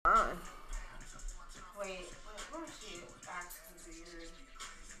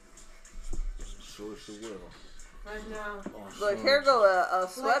she will. Right now. Oh, Look, here go a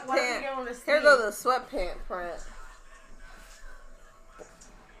sweatpant. Here go the sweatpant print.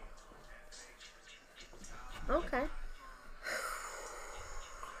 Okay.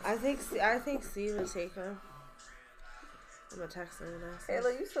 I think Steve will take her. I'm gonna text her and ask her. Hey,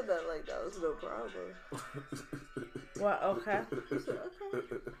 look, you said that like that was no problem. What? Okay.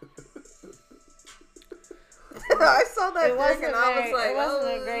 I saw that It wasn't dick and I was like, it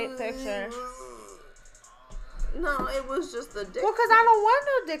wasn't a great picture. No, it was just the dick. Well, because I don't want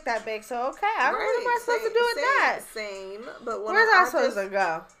no dick that big, so okay. I don't know what am I supposed to do with that. Same, but when Where's I supposed to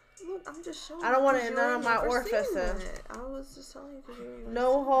go? Look, I'm just showing. I don't want it in you none of ain't my never orifices. seen it. I was just telling you because you ain't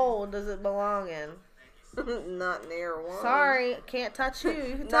No hole does it belong in. Not near one. Sorry, can't touch you.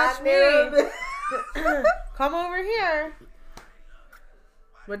 You can Not touch near me. Come over here.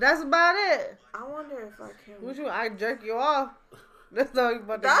 But that's about it. I wonder if I can. What you? I jerk you off. That's all you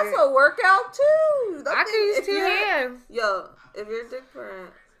about to That's get. a workout too. I can use 2 hands. Yo, if your dick print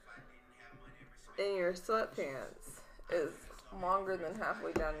in your sweatpants is longer than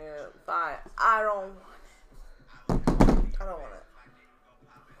halfway down your thigh, I don't want it.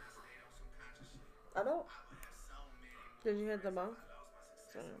 I don't. Did you hit the bump?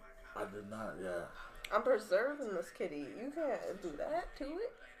 I did not, yeah. I'm preserving this kitty. You can't do that to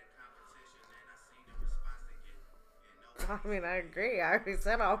it. I mean, I agree. I already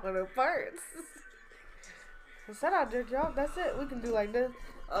said all of the parts. I said I'll jerk you off. That's it. We can do like this.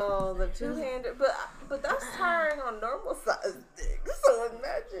 Oh, the two-handed. But that's tiring on normal size dick. So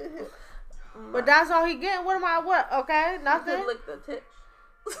imagine him. But that's all he get. What? Okay, You nothing. can lick the tip.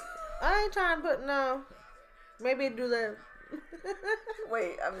 I ain't trying to put no. Maybe do the.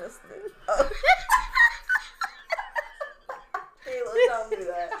 Wait, I missed it. Oh. Kayla, don't do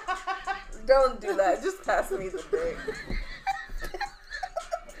that. Don't do that. Just pass me the dick.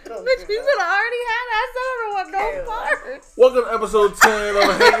 Don't Bitch, do you that. could have already had that. I said I don't want no Kayla. parts. Welcome to episode 10 of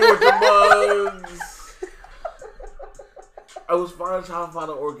Hanging with the Bugs. I was trying to find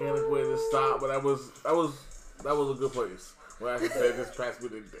an organic way to stop, but that was a good place. Where I can say, just pass me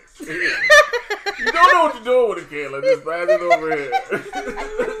the dick. You don't know what you're doing with it, Kayla. Just pass it over here.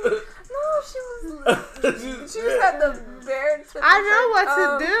 No, she just had the bare tip. I know what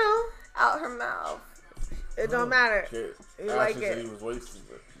to do. Out her mouth. It don't matter. Shit. You like Ashley it. said he was wasting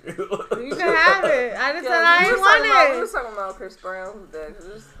it. You can have it. I just Yo, said I we ain't was want it. talking about Chris Brown's dick.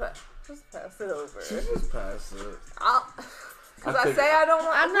 Just pass it over. Just pass it. Because I say I don't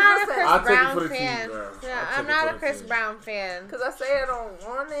want. I'm not a Chris I'll take it Brown for the fan. team, girl. Yeah, I'll I'm take it not for a the Chris team. Brown fan. Because I say I don't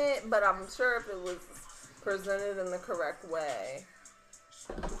want it, but I'm sure if it was presented in the correct way,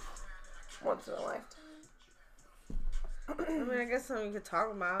 once in a lifetime. I mean, I guess something you could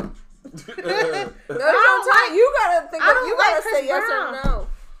talk about. No, you gotta think. I don't You like gotta Chris say yes Brown. or no.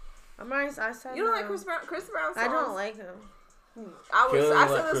 I said You don't no. like Chris Brown? Chris Brown songs. I don't like him. I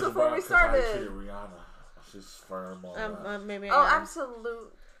said this before we I started. treated Rihanna. She's firm on that. Maybe. Oh,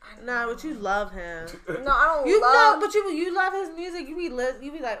 absolute. Nah, but you love him. No, I don't You love. know, but you love his music. You be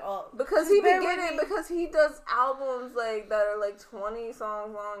like, oh, Because just he be bear with getting, me. because he does albums like that are like 20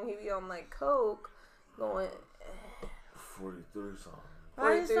 songs long. He be on like coke, going. 43 songs.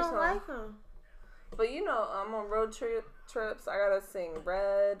 I just 43 don't songs. like him. But you know, I'm on road trips. I gotta sing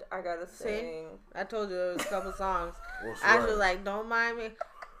Red. I gotta sing. I told you there was a couple songs. What's I right? was like, don't mind me.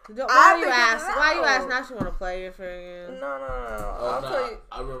 I Why you figured ask? it Why you out. ask? Now she want to play it for you. No. Oh, I'll play it.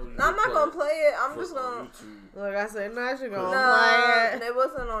 I remember you No, I'm not play gonna play it. I'm on just gonna. YouTube. Look, I said, no, she gonna No, play it. it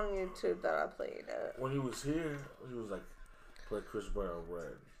wasn't on YouTube that I played it. When he was here, he was like, play Chris Brown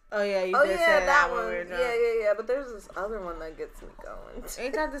Red. Oh yeah, you Oh did yeah, say that when one. we were drunk. Yeah. But there's this other one that gets me going.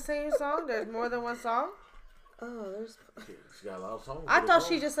 Ain't that the same song? There's more than one song. Oh, there's. She got a lot of songs. I thought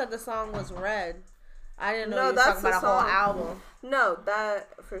she just said the song was Red. I didn't know No, you were that's talking about the a whole song. album. No, that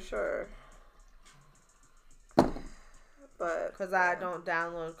for sure. But Because I don't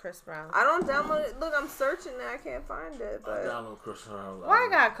download Chris Brown. I don't download it. Look, I'm searching it. I can't find it. I But download Chris Brown. Well, I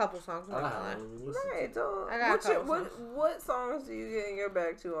got a couple songs. I'm I not gonna lie. haven't listened to right, don't. I got a What's your, couple songs. what songs do you get in your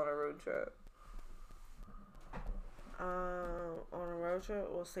bag to on a road trip? On a road trip,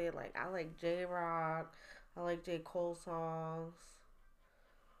 we'll say like I like J Rock. I like J Cole songs.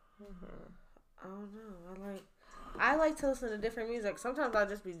 I don't know. I like to listen to different music. Sometimes I'll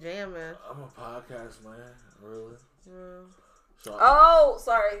just be jamming. I'm a podcast man, really. Yeah. So Oh,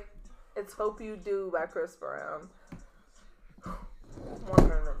 sorry. It's "Hope You Do" by Chris Brown.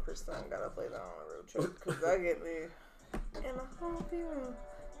 100% gotta play that on a road trip because that get me. And I hope you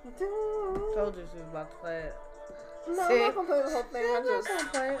do. Told you she was about to play it. No, See? I'm not gonna play the whole thing. I I'm not just. gonna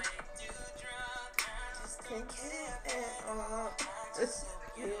play it. This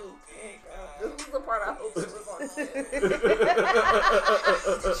is the part hope she was on shit.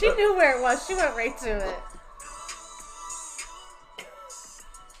 She knew where it was. She went right to it.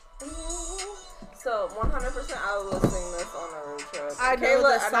 So 100% I will sing this on a road trip. I know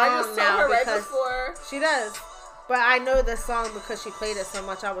Kayla, the and I just song saw now her right because- before. She does. But I know this song because she played it so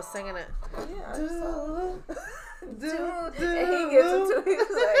much I was singing it. Yeah, I just saw. Do, And he gets into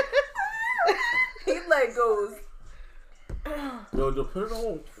he was like goes. Yo, depending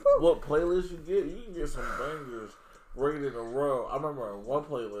on what playlist you can get some bangers right in a row. I remember in one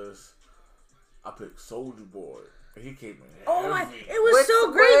playlist, I picked Soulja Boy. And he came in Oh my! heavy. It was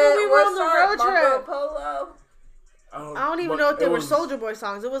so great when we were on the road Marco trip. Polo. I don't even know if they were Soulja Boy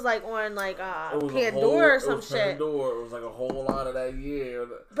songs. It was like on like Pandora or some shit. Pandora. It was like a whole lot of that year.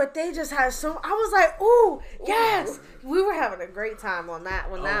 But they just had so. I was like, ooh, yes. We were having a great time on that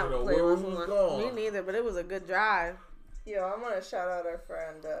when that don't know where playlist we was was on. going. Me neither, but it was a good drive. Yo, I'm gonna shout out our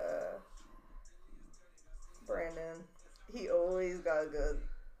friend Brandon. He always got a good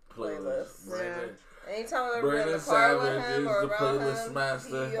playlist. Brandon. Anytime I've ever been in Brandon the car with Savage him is or the around playlist him,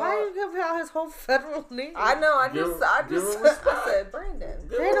 master. he, Why you give out his whole federal name? I know. I Give just him I respect. said Brandon.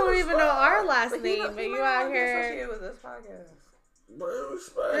 Give They him don't even know respect. our last But he name, don't- but he you might out not be here. associated with this podcast. But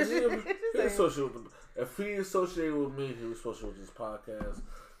respect. He associated with if he associated with me, he was associated with this podcast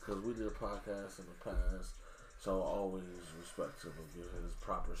because we did podcasts in the past. So I always respect him and give his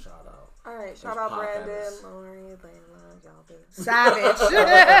proper shout out. All right, His shout out Brandon, podcast. Lori, Layla, y'all be. Savage.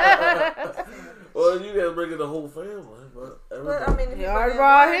 Well, you gotta bring in the whole family, but But I mean, if You you already bring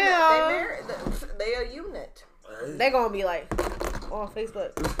brought Brandon, him. They married. They a unit. They gonna be like on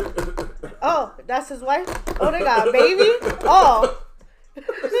Facebook. Oh, that's his wife. Oh, they got a baby. Oh. See,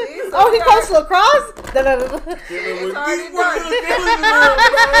 so Oh, he we coached got- lacrosse. It's already done.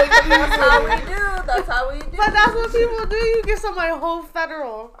 That's how we do. That's how we do. But that's what people do. You get somebody whole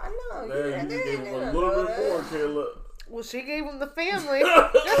federal. I know. Man, you they gave ain't him a gonna little know bit that. more, Kayla. Well, she gave him the family. I'm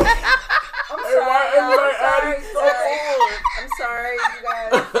Hey, sorry. why y'all. everybody I'm adding sorry. stuff on? I'm sorry, you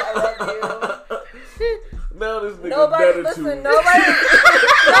guys. I love you. Now this nigga Nobody better listen. to Nobody.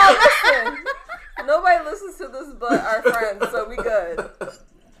 No, listen. Nobody listens to this but our friends, so we good.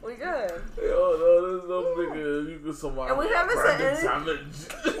 We good. Yo, no, there's no nigga. You can somebody. And we haven't said Brandon anything.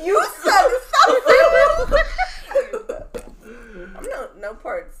 Savage. You said something. I'm no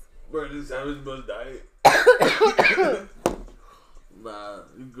parts. Brandon Savage must die. Nah,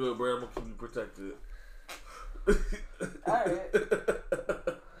 you good, bro. I'm gonna keep you protected. Alright.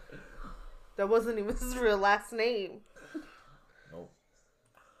 That wasn't even his real last name. No.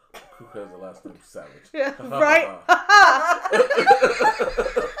 Who has the last name Savage? Yeah, right?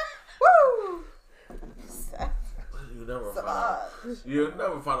 Woo! You'll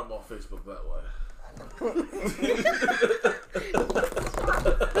never find him on Facebook that way.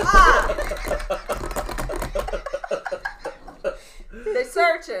 They're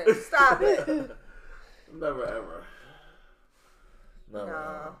searching. Stop it. Never ever. Never Nah,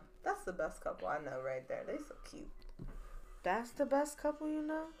 ever. that's the best couple I know right there. They so cute. That's the best couple you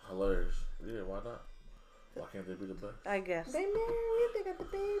know? Hilarious. Yeah, why not? Why can't they be the best? I guess. They married. They got the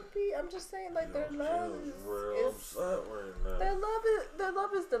baby. I'm just saying, like their love Kayla's is real upset right now. their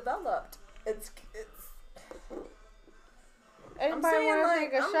love is developed. It's. I'm Anybody saying want to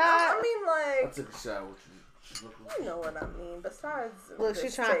like take a I shot? mean I like took a shot with you. you know what I mean. Besides Look, this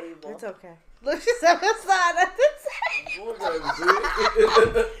she's trying. table. It's okay. Look, she said it's not at the table.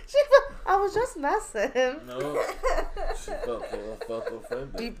 She felt, I was just messing. No. She felt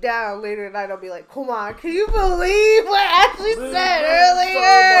offended. Deep down, later tonight, I'll be like, come on, can you believe what Ashley said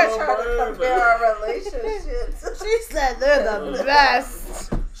earlier? Trying to compare our relationships. She said they're the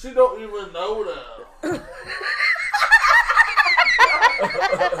best. She don't even know that.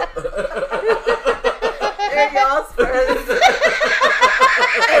 They're y'all's friends.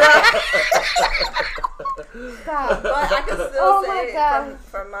 Stop. But I can still Oh my say God. it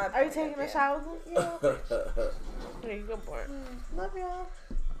from my Are you point of taking a view. shot with me? Here you go for it. Love y'all.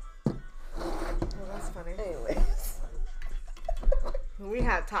 Oh, that's funny. Anyways. We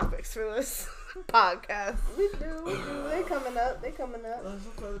had topics for this podcast. We do. They coming up. They coming up.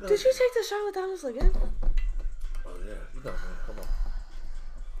 Did you take the shot with Donald's again? Oh yeah, you got me. Come on.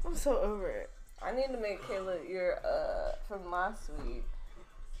 I'm so over it. I need to make Kayla your from last week.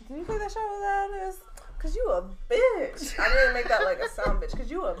 Can you play that shot without us? Cause you a bitch. I need to make that like a sound bitch. Cause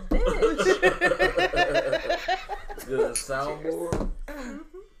you a bitch. Did a soundboard?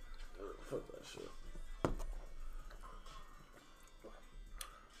 Fuck that shit.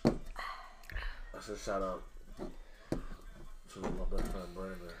 I said shout out to my best friend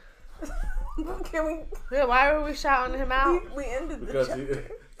Brandon. Can we? Yeah, why were we shouting him out? We ended the Because chat. he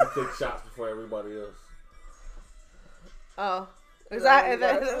takes shots before everybody else. Oh. Is that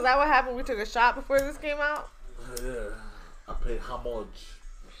what happened? We took a shot before this came out? Yeah. I paid homage.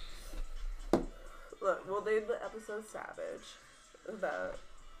 Look, we'll name the episode Savage. Is that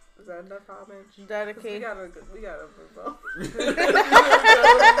enough homage? Dedicate. We gotta move on.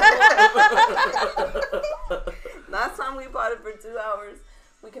 Last time we bought it for 2 hours.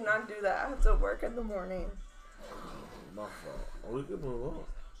 We cannot do that. I have to work in the morning. My fault. We can move on.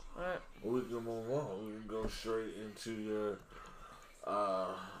 Alright. We can move on. We can go straight into your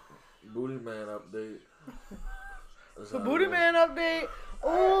Booty Man update. The Booty Man update.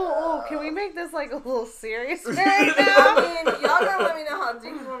 Oh, can we make this like a little serious right now? I mean, y'all gotta let me know how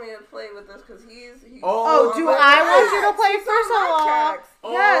deep you want me to play with this, because he's Oh, do I want you to play first of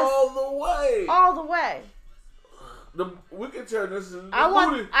all? Yes. All the way. All the way. We can turn this into I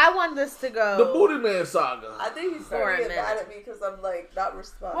want this to go. The Booty Man saga. I think he's starting to get mad at me because I'm like not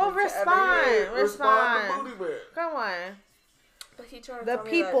responding. Well, respond to Booty Man. Come on. But he tried to the tell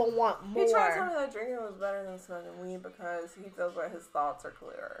people me that, want more. He tried to tell me that drinking was better than smoking weed because he feels like his thoughts are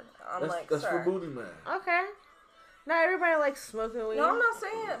clearer. That's for Booty Man. Okay. Not everybody likes smoking weed. No, I'm not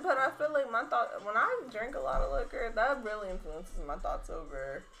saying it, but I feel like my thought when I drink a lot of liquor, that really influences my thoughts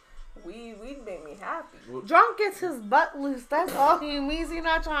over weed. Weed make me happy. Drunk gets his butt loose. That's all he means. He's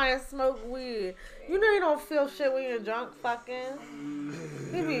not trying to smoke weed. You know you don't feel shit when you're drunk, fucking.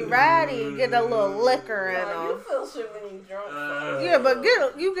 You be ratty, get a little liquor in him. You feel shit when you drunk. Yeah, but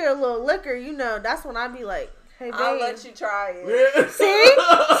you get a little liquor, you know. That's when I be like, hey, babe. I'll let you try it. See?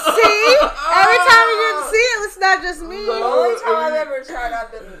 Every time you get to see it, it's not just me. The only time I've ever tried,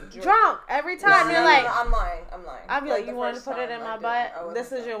 I've been drunk. Every time you're like, I'm lying. I'll be like, you want to put it in my butt?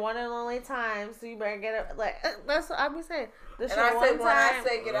 This is your one and only time, so you better get it. Like, that's what I be saying. This and I say when I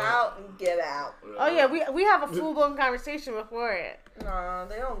say get out, get out. Oh yeah, we have a full blown conversation before it. No,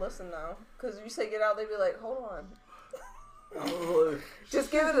 they don't listen though. Cause you say get out, they be like, hold on.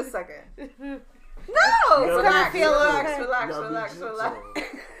 Just give it a second. No, relax.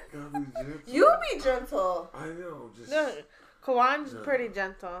 You be gentle. I know. Just no, Kawan's pretty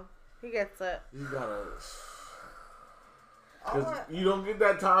gentle. He gets it. You gotta. Cause you don't get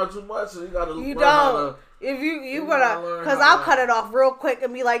that time too much, so you gotta. You don't. If you gotta, cause I'll cut it off real quick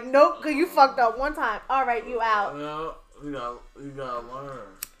and be like, nope, cause you fucked up one time. All right, you out. No, you gotta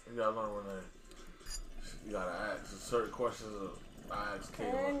learn. You gotta learn when you gotta ask certain questions. I asked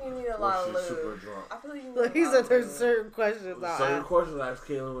Kayla. And you need a lot of lube. Super drunk. I feel like you need he said there's certain questions. Certain questions I asked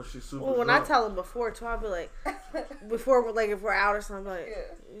Kayla when she's super drunk. Well, when I tell him before too, I'll be like, if we're out or something, I'll be like,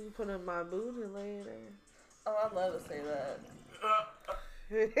 you put in my booty later. Oh, I'd love to say that.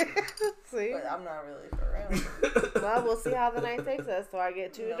 See? But I'm not really for real. Well, we'll see how the night takes us. So I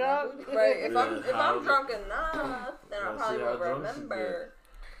get too drunk. Right. If I'm drunk enough, then I probably won't remember.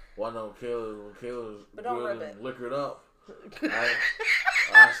 Well, I know Kayla's good and liquored up. I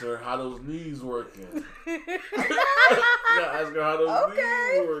asked her how those knees working. I asked her how those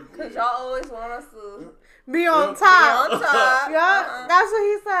knees working. Because y'all always want us to be on top. Be on top. Yeah, that's what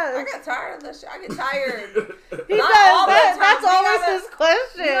he says. I get tired of this shit. I get tired. He does. That's always his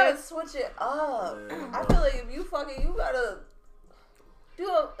question. You gotta switch it up. I feel like if you fucking, you gotta do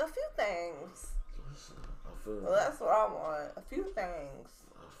a few things. Well, that's what I want. A few things.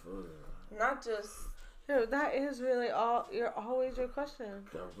 I feel it. Not just. Dude, that is really all. You're always your question.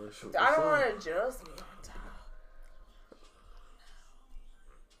 I don't want to just be on top.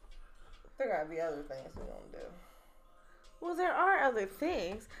 There gotta be other things we don't do. Well, there are other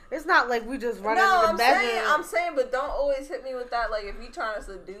things. It's not like we just run into the bedroom. I'm saying, but don't always hit me with that. Like, if you trying to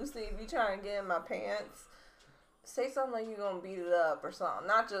seduce me, if you trying to get in my pants, say something like you gonna beat it up or something.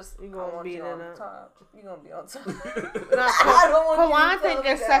 Not just you gonna beat it on up. Top. You gonna be on top. I don't want Kawan think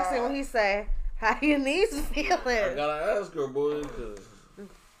it's sexy when he say, "How your knees feeling?" I gotta ask her, boy, because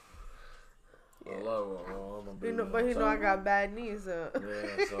I love her. But he know I got bad knees. Yeah,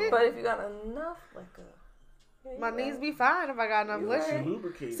 so. But if you got enough liquor. My knees be fine if I got enough liquor.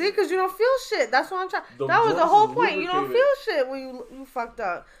 Lubricated. See, because you don't feel shit. That's what I'm trying. That was the whole point. You don't feel shit when you fucked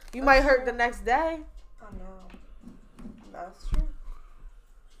up. You might hurt the next day. I know. That's true.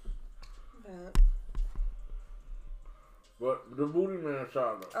 But the Booty Man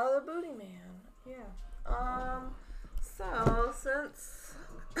saga. Oh, the Booty Man. Yeah. So since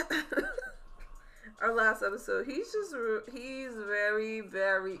our last episode, he's very,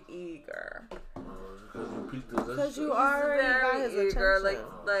 very eager. Because you already got his eager. attention.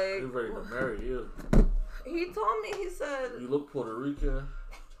 Like he's ready to marry you. He told me. He said you look Puerto Rican.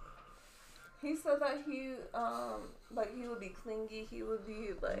 He said that he like he would be clingy. He would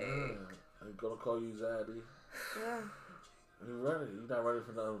be like. He's gonna call you Zaddy. Yeah. You ready? You not ready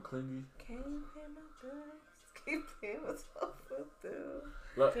for nothing clingy? Can you pay my bills? keep being myself with dude.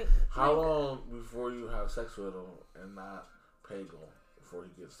 Look, how long before you have sex with him and not peg him before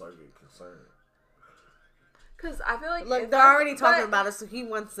he start getting concerned? Because I feel like they're already talking about it, so he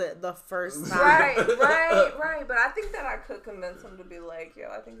wants it the first time. Right. But I think that I could convince him to be like, yo,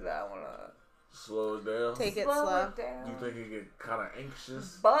 I think that I want to slow it down. Take it slow. Down. Do you think he get kind of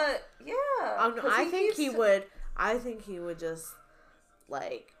anxious? But yeah, I think he would. I think he would just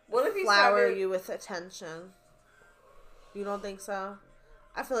like what if he flower you with attention. You don't think so?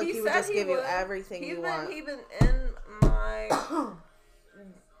 I feel like he would just give you everything you want. He's been in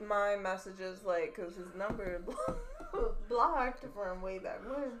my messages, like, because his number blocked from way back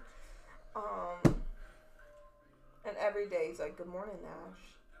when. And every day he's like, "Good morning, Nash.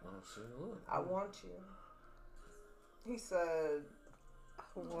 I want you." He said,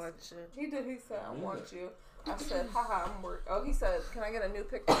 "I want you." He did. He said, "I want you." I said, "Haha, I'm working." Oh, he said, "Can I get a new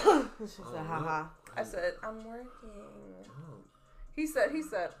picture?" She said, "Haha." I said, "I'm working." He said,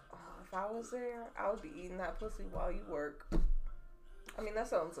 "Oh, if I was there, I would be eating that pussy while you work." I mean, that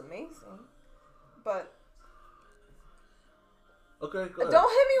sounds amazing, but okay, go ahead.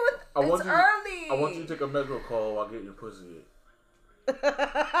 Don't hit me with. It's early. I want you to take a medical call while getting your pussy ate.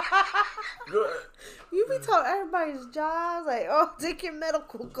 Good. You be telling everybody's jobs like, "Oh, take your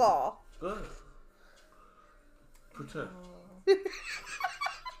medical call." Good. Pretend.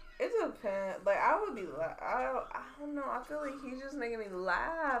 It depends. Like, I would be I don't know. I feel like he's just making me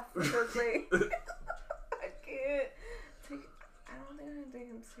laugh because like I can't take. I don't think I can take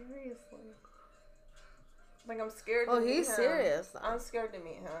him seriously. Like, I'm scared to meet him. Oh, he's serious. I'm scared to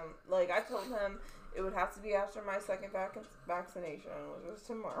meet him. Like, I told him it would have to be after my second vaccination, which was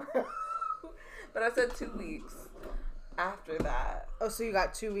tomorrow. But I said 2 weeks after that. Oh, so you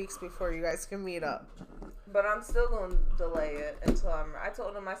got 2 weeks before you guys can meet up. But I'm still going to delay it until I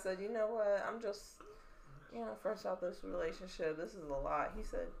told him, I said, you know what, I'm just, fresh out this relationship. This is a lot. He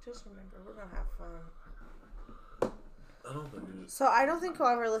said, just remember, we're going to have fun. I don't think it is. So I don't think he'll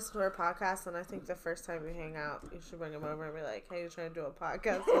ever listen to our podcast, and I think the first time you hang out, you should bring him over and be like, "Hey, you trying to do a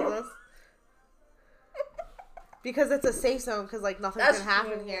podcast with us?" Because it's a safe zone, because like nothing can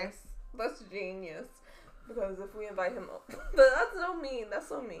happen here. That's genius. Because if we invite him up, but that's so mean. That's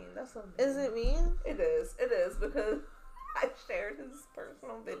so mean. Is it mean? It is. It is, because I shared his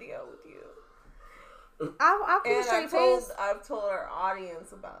personal video with you. I'll put a straight face. I've told our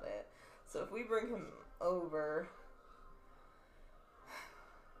audience about it. So if we bring him over,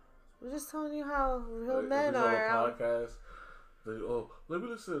 we're just telling you how real like, men are. Podcast. Let me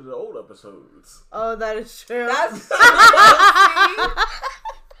listen to the old episodes. Oh, that is true. That's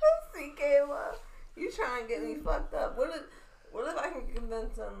see, Kayla, you trying to get me fucked up. What if I can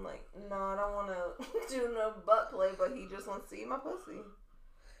convince him, like, no, I don't want to do no butt play, but he just wants to eat my pussy?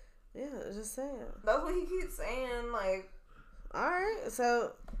 Yeah, just saying. That's what he keeps saying, like. Alright,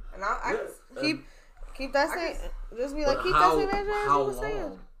 so. And I keep that same. Just be like, keep that same energy. How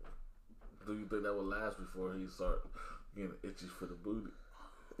long do you think that would last before he start getting itchy for the booty?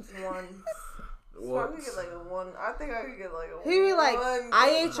 One. So I could get like a one. I think I could get like a. He'd be like, "I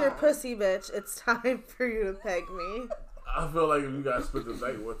ate your pussy, bitch. It's time for you to peg me." I feel like if you guys spent the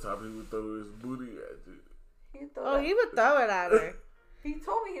night one time, he would throw his booty at you. He would throw it at her. He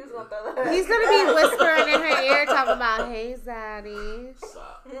told me he was gonna throw that. He's gonna be whispering in her ear, talking about, "Hey, Zaddy.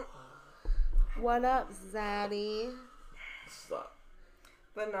 Stop. What up, Zaddy?" Stop.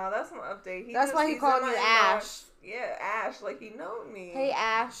 But no, that's my update. That's why he called you Ash. Yeah, Ash. Like, he know me. Hey,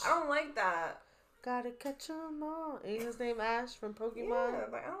 Ash. I don't like that. Gotta catch 'em all. Ain't his name Ash from Pokemon? Yeah,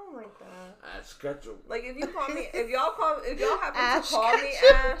 like, I don't like that. Ash Ketchum. Like, if y'all happen Ash to call me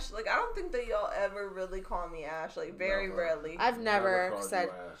Ketchum. Ash, like, I don't think that y'all ever really call me Ash. Like, very rarely. I've never said.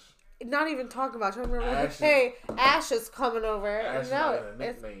 Ash. Not even talking about you. Remember, like, Ash hey, Ash is coming over. Ash No, not a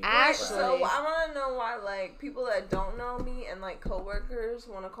it's nickname. Ashley. So I want to know why, like, people that don't know me and, like, coworkers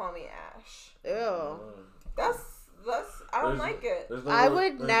want to call me Ash. Ew. That's I don't like it. I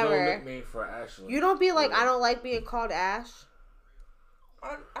would never. No nickname for Ashley. You don't be like, I don't like being called Ash.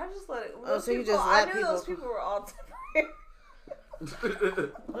 I just let it. Oh, so you just I let knew people. those people were all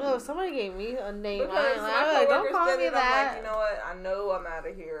different. Oh, somebody gave me a name. Because my I'm like, don't coworkers call did me it. that. I'm like, you know what? I know I'm out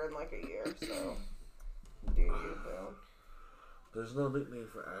of here in like a year, so do you, Bill? There's no nickname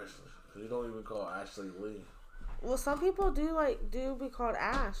for Ashley. You don't even call Ashley Lee. Well, some people do be called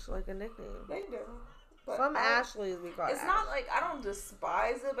Ash, like a nickname. They do. But Some Ashleys be called. It's Ash. not like I don't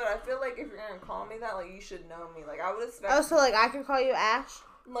despise it, but I feel like if you're gonna call me that, like, you should know me. Like, I would expect. Oh, so like I can call you Ash?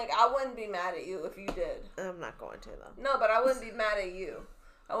 Like, I wouldn't be mad at you if you did. I'm not going to though. No, but I wouldn't be mad at you.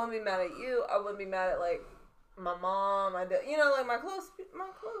 I wouldn't be mad at you. I wouldn't be mad at, like, my mom, I did, you know, like my close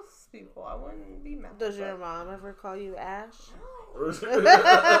people, I wouldn't be mad. Does your mom ever call you Ash?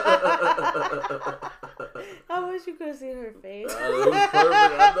 I wish you could see her face. It was perfect.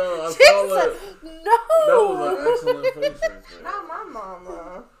 I know. I She saw said, that. no. That was an excellent face right there. Not my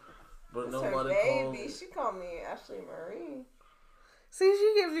mama. But It's nobody her called baby. me. She called me Ashley Marie. See,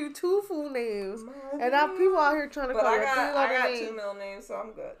 she gives you 2 full names. And now people out here trying to But call I you 3 got letter 2 names. middle names, so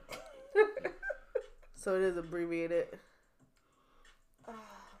I'm good. So it is abbreviated. Oh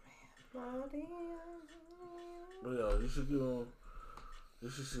man, But yeah, you should give him. You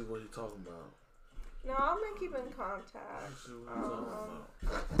should see what he's talking about. no, I'm gonna keep in You contact. should see what he's talking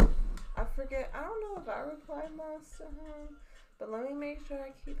about. I forget. I don't know if I replied last to him, but let me make sure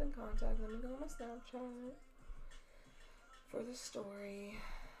I keep in contact. Let me go on my Snapchat for the story.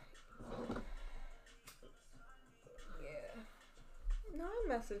 Yeah. No, I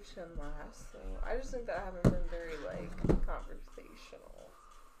messaged him last, so I just think that I haven't been very conversational.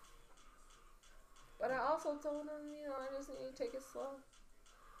 But I also told him, I just need to take it slow.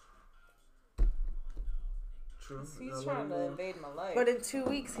 True. He's trying to invade my life. But in 2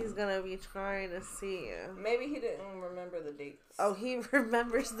 weeks, he's going to be trying to see you. Maybe he didn't remember the dates. Oh, he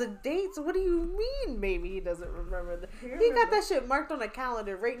remembers the dates? What do you mean maybe he doesn't remember He got that shit marked on a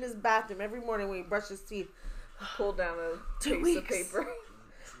calendar right in his bathroom every morning when he brushes his teeth. Pulled down a 2 piece weeks. of paper.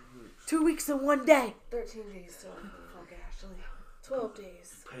 2 weeks and 1 day. 13 days till fuck Ashley. 12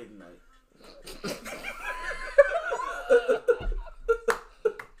 days. Peg night.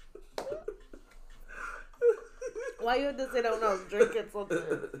 Why you have to say don't know? Drinking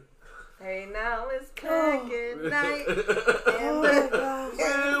something. Hey, now it's packing night. Oh my gosh.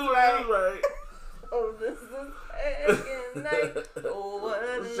 Right. Oh, this is packing night. Oh, what a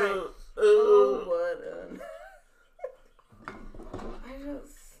night. So, Oh, what a night.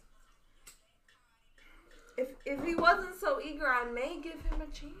 If he wasn't so eager, I may give him a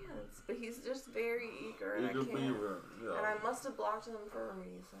chance. But he's just very eager, and I can't. And I must have blocked him for a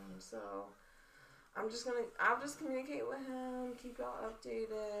reason. So I'll just communicate with him, keep y'all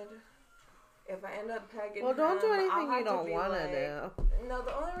updated. If I end up pegging Well, don't him, do anything I'll have you don't be want to like, do. No,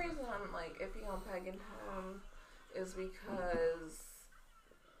 the only reason I'm iffy on pegging him is because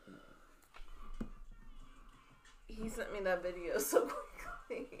he sent me that video so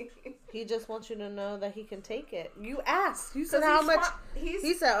quickly. He just wants you to know that he can take it. You asked. You said how much.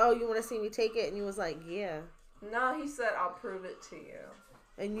 He said, "Oh, you want to see me take it?" And you was like, "Yeah." No, he said, "I'll prove it to you."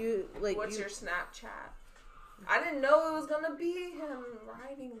 And you like. What's your Snapchat? I didn't know it was gonna be him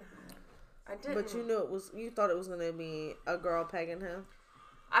writing that. I didn't. But you knew it was. You thought it was gonna be a girl pegging him.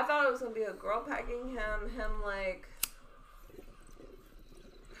 I thought it was gonna be a girl pegging him. Him like.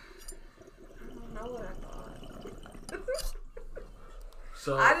 I don't know what I thought.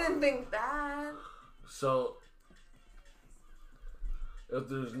 So I didn't think that. So if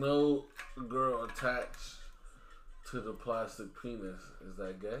there's no girl attached to the plastic penis, is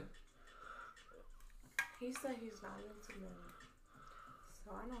that gay? He said he's not into men.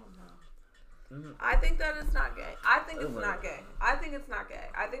 So I don't know. Mm-hmm. I think that it's not gay. I think it's not gay. I think it's not gay.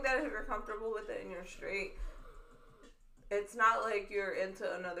 I think that if you're comfortable with it and you're straight, it's not like you're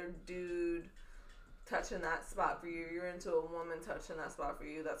into another dude touching that spot for you. You're into a woman touching that spot for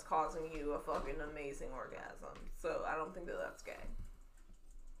you that's causing you a fucking amazing orgasm. So I don't think that that's gay.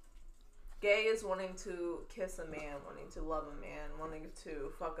 Gay is wanting to kiss a man, wanting to love a man, wanting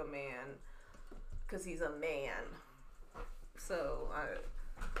to fuck a man because he's a man. So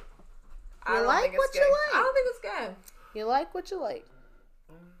I don't like think it's what gay. you like. I don't think it's gay. You like what you like.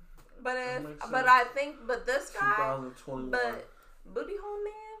 But this guy, 2021. but booty hole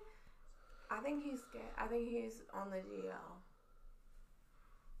man, I think he's gay. I think he's on the DL.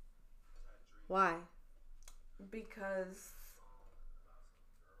 Why? Because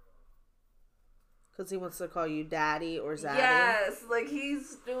he wants to call you daddy or zaddy. yes, like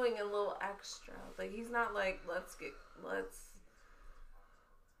he's doing a little extra. Like he's not like let's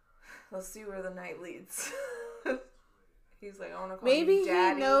see where the night leads. He's like, I want to call Maybe you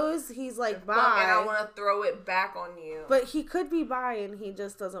daddy. he knows he's like bi. And I want to throw it back on you. But he could be bi and he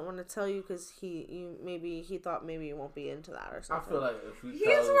just doesn't want to tell you because he thought maybe you won't be into that or something. I feel like if he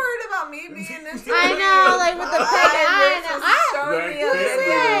He's worried about me being into I know, like with the peg.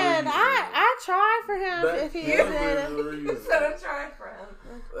 I try for him that if he can't is be in the it. reason. Instead of trying for him.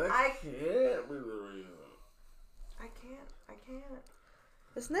 That I can't be the reason. I can't.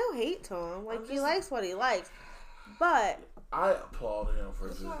 There's no hate to him. Like he just- likes what he likes. But I applaud him for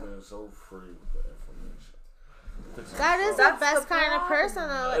just being so free with the information. That is the best kind of person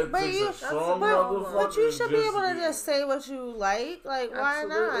though. But you should be able to just say what you like. Like, why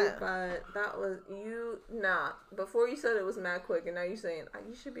not? But that was before you said it was mad quick, and now you're saying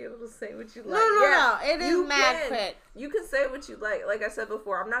you should be able to say what you like. No. It is mad quick. You can say what you like. Like I said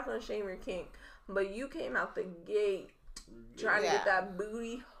before, I'm not gonna shame your kink, but you came out the gate trying to get that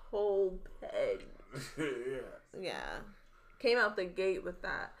booty hole peg. Yeah. Came out the gate with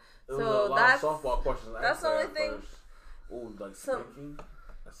that. It was a lot of softball questions. That's the only thing. Oh, like spanking.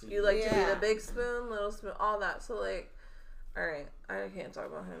 You like to be the big spoon, little spoon, all that. So like, all right, I can't talk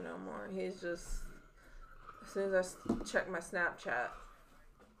about him no more. He's just as soon as I check my Snapchat.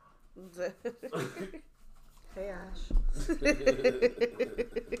 Hey Ash.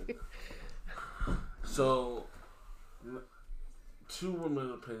 So, 2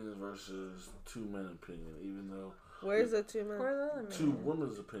 women opinions versus 2 men opinion, even though. Where's the 2 men? Where's the other man? 2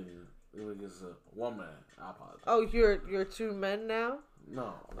 women's opinion. Even against 1 man. I apologize. Oh, you're 2 men now?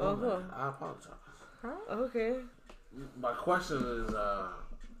 No, 1 man. I apologize. Huh? Okay. My question is,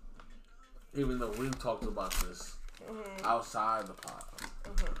 even though we've talked about this outside the pod,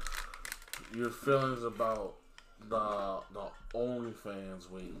 your feelings about the OnlyFans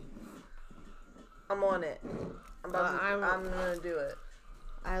wave. I'm on it. I'm gonna do it.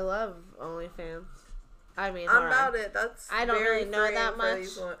 I love OnlyFans. I mean, I'm about it. I don't really know that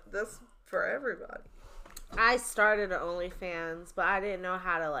much. That's for everybody. I started an OnlyFans, but I didn't know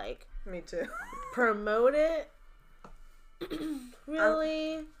how to like. Me too. Promote it.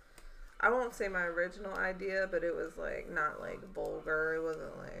 Really. I won't say my original idea, but it was like not like vulgar. It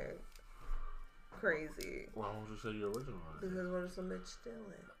wasn't like crazy. Why won't you say your original idea? Because what if some bitch steal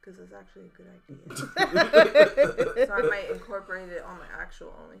it? Because it's actually a good idea. So I might incorporate it on my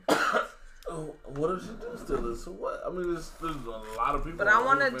actual OnlyFans. Oh, what if she does steal it? So what? I mean, there's a lot of people. But I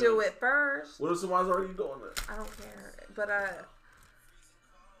want to do it first. What if somebody's already doing it? I don't care. But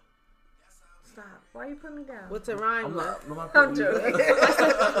stop. Why are you putting me down? What's it rhyme with? I'm joking.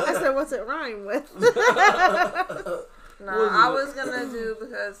 I said, what's it rhyme with? No, I was gonna do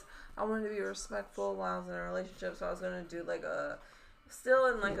because I wanted to be respectful while I was in a relationship. So I was gonna do like still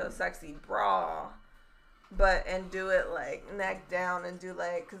in like a sexy bra, and do it like neck down and do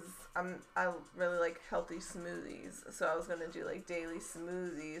like because I really like healthy smoothies. So I was gonna do like daily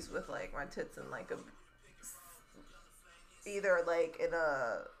smoothies with like my tits in like either like in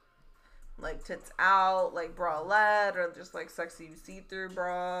a like tits out, like bralette, or just like sexy see-through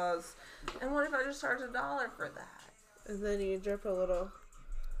bras. And what if I just charge $1 for that? And then you drip a little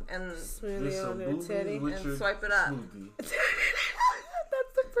and smoothie on your titty and swipe it up.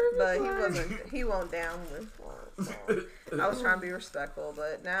 That's the perfect But he won't down with one. So I was trying to be respectful,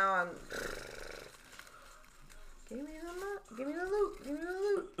 but now I'm. Give me the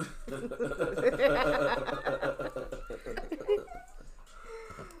loot.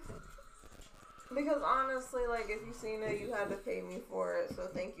 Because honestly, like, if you seen it, you had to pay me for it, so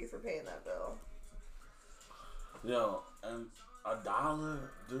thank you for paying that bill. Yo, and $1,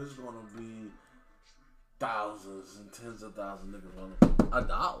 there's gonna be thousands and tens of thousands of niggas on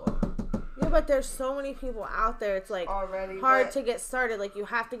 $1. Yeah, but there's so many people out there. It's like already hard to get started. Like, you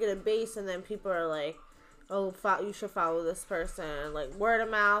have to get a base, and then people are like, oh, you should follow this person. Like, word of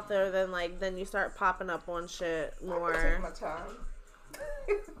mouth, or then you start popping up on shit more. I take my time.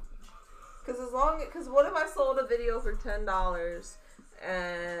 Because what if I sold a video for $10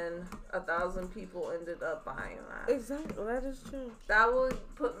 and 1,000 people ended up buying that? Exactly, that is true. That would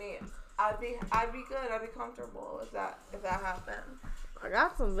put me. I'd be good. I'd be comfortable if that happened. I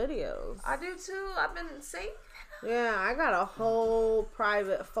got some videos. I do too. I've been saving. Yeah, I got a whole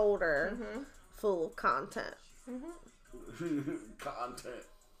private folder full of content. Content.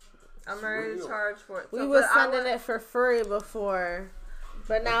 I'm ready to charge for it. We were sending it for free before.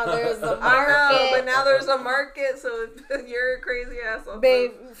 But now there's a market. But now there's a market, so you're a crazy asshole.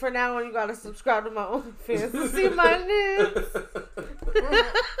 Babe, for now on, you gotta subscribe to my OnlyFans to see my nudes.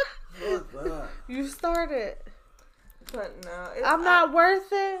 What's that? You started. But no. I'm not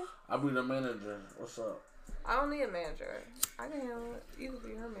worth it. I'll be the manager. What's up? I don't need a manager. I can handle it. You can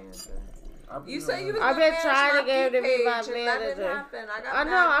be her manager. You say you was I've been trying to get him to be my manager. manager. That didn't happen. I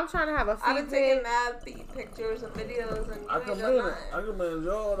know. I'm trying to have a feed. I've been taking mad feed pictures and videos and I can manage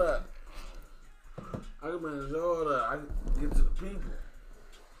all that. I can get to the people.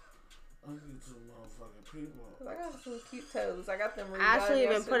 I can get to the motherfucking people. I got some cute toes. I got them. Ashley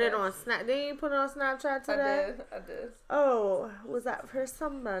even put it on Snap. Didn't you put it on Snapchat today? I did. Oh, was that for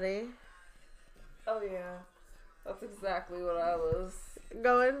somebody? Oh yeah, that's exactly what I was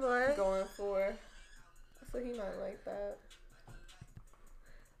going for. So he might like that.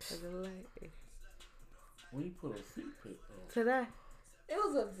 I don't like it. When you put a feet pic on. Today. It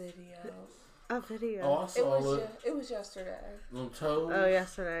was a video. A video. Oh, I saw it. It was yesterday. Them toes. Oh,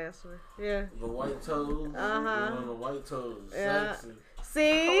 yesterday. Yeah. The white toes. The white toes. Yeah. Sexy.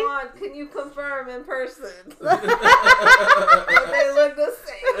 See? Come on, can you confirm in person? They look the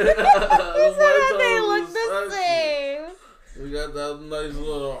same. They look the same. We got that nice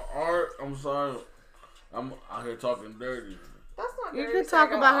little art. I'm sorry. I'm out here talking dirty. That's not You dirty. can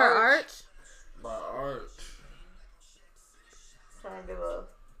talk about her arch. My arch. Trying to give a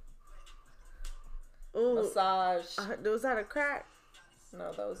Ooh. massage. Was that a crack?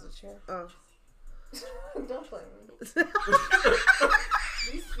 No, that was a chair. Oh. Don't play me.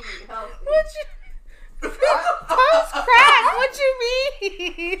 These feet healthy. What you... Toes crack? What you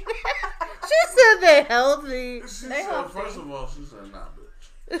mean? She said they healthy. She They said, healthy. first of all, she said, nah,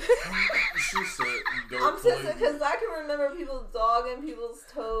 bitch. She said, don't I'm play pissed me. because I can remember people dogging people's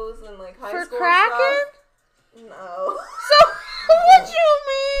toes in like high For school cracking? stuff. No. So, what you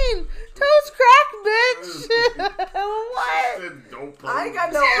mean? Toes crack, bitch. What? She said, don't play I ain't me. got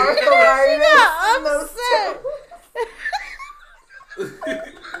no She arthritis. got in those upset. toes.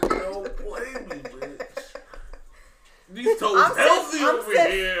 Don't play me, bitch. These toes I'm healthy I'm over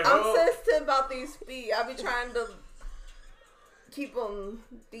here. I'm huh? sensitive about these feet. I be trying to keep them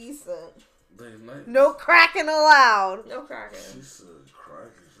decent. They nice. No cracking allowed. No cracking. She said,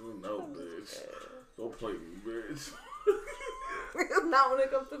 cracking. She don't know, bitch. Don't play me, bitch. Not when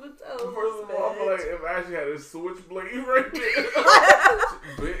it comes to the toes. First of all, I feel like if Ashley had a switchblade right there.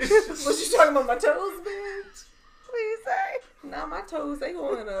 Bitch. What you talking about, my toes, bitch? What you say? Nah, my toes, they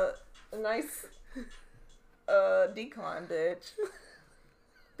go in a nice decline, bitch.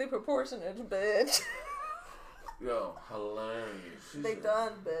 They proportionate, bitch. Yo, hilarious. She They said,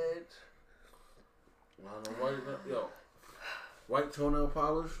 done, bitch. White toenail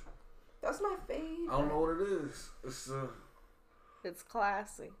polish. That's my favorite. I don't know what it is. It's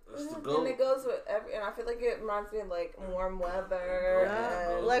classy. It's the And goat. it goes with and I feel like it reminds me of like warm weather.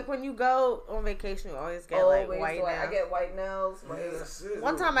 Yeah. and Like when you go on vacation, you always get like white nails. I get white nails. Yeah, that's it.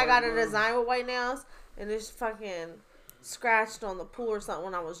 One time I got a White nails. design with white nails, and it's fucking scratched on the pool or something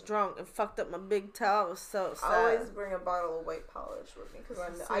when I was drunk and fucked up my big toe. I was so sad. I always bring a bottle of white polish with me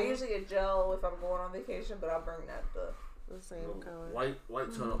because I usually get gel if I'm going on vacation, but I'll bring that the same color.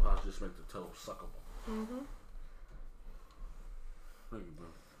 White toenail polish just make the toe suckable. Mm-hmm. Thank you, bro.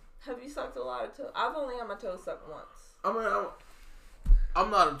 Have you sucked a lot of toes? I've only had my toes sucked once. I mean, I'm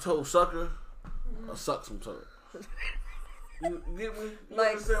not a toe sucker. I suck some toes. You get me? You Like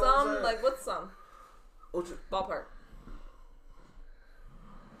understand what I'm some, saying? like what's some? What you- Ballpark.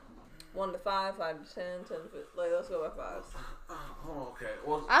 1 to 5, 5 to 10, 10 to 15. Like, let's go by 5s. Oh, okay.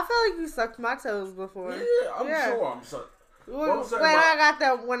 Well, I feel like you sucked my toes before. yeah, I'm sure I'm sucking. When I'm saying I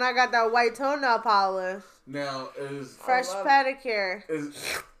got that white toenail polish, Now is fresh love pedicure. is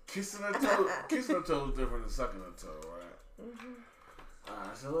kissing a toe is different than sucking a toe, right? Mm-hmm.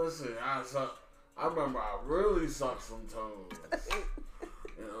 Alright, so let's see. I remember I really sucked some toes.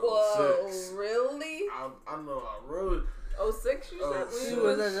 Whoa, 06. really? I know I really 06 you said? Oh, You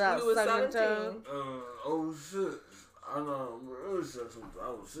was was sucking 17. toes? 06. I know I really sucked some. I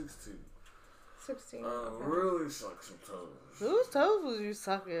was 16. 16. Really sucked some toes. Whose toes was you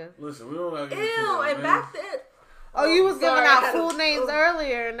sucking? Listen, we don't gotta get into Ew, that, and man. back then. Oh, you was giving sorry, I out had full a- names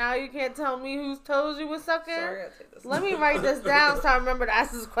earlier, and now you can't tell me whose toes you was sucking? Sorry, I gotta take this. Let me write this down so I remember to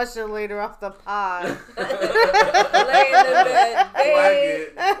ask this question later off the pod. Lay in the bed. Whack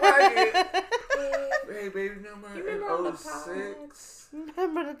it. Babe. Hey, baby, number You remember on the 06.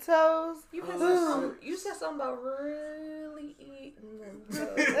 Remember the toes? You said something about really eating them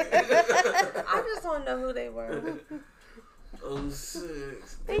toes. I just want to know who they were.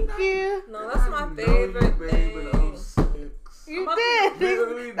 06. Thank you. No, that's my favorite thing. Baby, 06. You I'm did.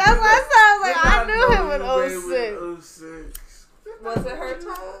 Literally, That's why I said, I was like, Did I not knew him know in you, 06. baby, 06. Was it her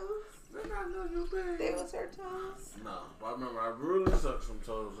toes? Did not know you, baby. It was her toes? No, but I remember I really sucked some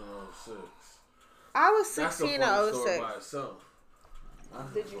toes in 06. I was That's a 16 funny in story 06. by itself.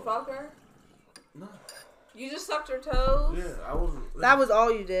 Did you fuck her? No. You just sucked her toes? Yeah, I was. That was all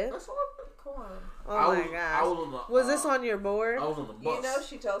you did? That's all. Come on. Oh I my was, I gosh. was on the. Was this on your board? I was on the bus. You know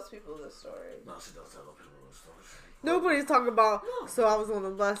she tells people this story. No, she doesn't tell people this story. Nobody's talking about, so I was on the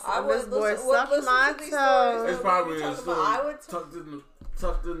bus I and would this boy listen- would sucked listen my to these stories. It's toe. probably Talking a about- story I would tucked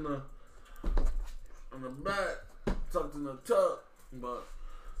in the back, tucked in the tuck, but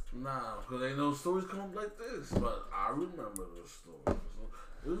nah, because ain't no stories come up like this. But I remember the story.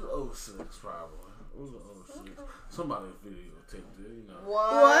 It was 06 probably. It was 06. Somebody videotaped it, you know.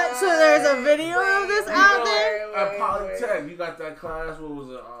 What? So there's a video of this out there? At Polytech, you got that class. What was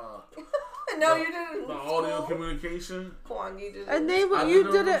it? No, you didn't. The audio communication. Come on, you did. And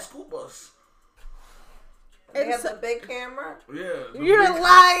You did it. School bus. They have the big camera. Yeah. You're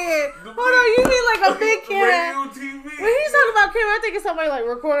lying. Hold on, you mean like a big camera? Radio, TV. When he's talking about camera, I think it's somebody like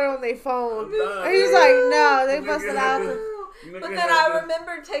recording on their phone. And he's like, no, they busted out. But then I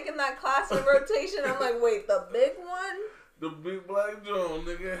remember taking that class in rotation. I'm like, wait, the big one? The big black Joe,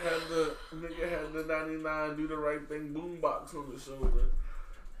 nigga had the 99 do the right thing boombox on the shoulder,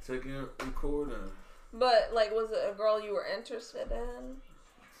 taking recording. But like, was it a girl you were interested in?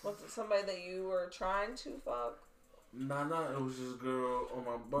 Was it somebody that you were trying to fuck? Nah, it was this girl on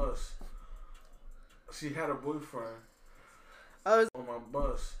my bus. She had a boyfriend. On my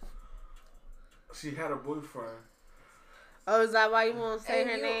bus. She had a boyfriend. Oh, is that why you won't say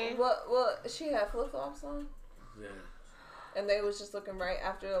her name? What? She had flip flops on. Yeah. And they was just looking right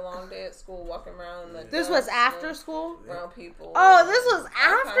after a long day at school, walking around. This was after school? Around people. Oh, this was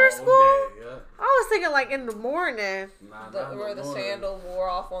after school? Yeah. I was thinking like in the morning. Where the sandal wore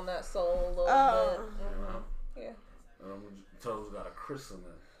off on that sole a little bit. Mm-hmm. Yeah. Toes got a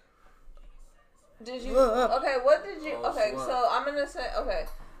christening. Did you? Okay, what did you? Okay, so I'm going to say, okay,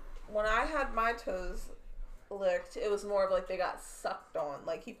 when I had my toes licked, it was more of like they got sucked on.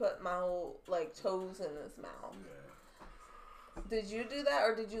 Like he put my whole like toes in his mouth. Yeah. Did you do that,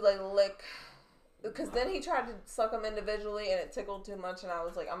 or did you like lick? Because then he tried to suck them individually, and it tickled too much, and I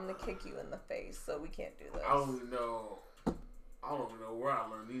was like, "I'm gonna kick you in the face, so we can't do this." I don't even know where I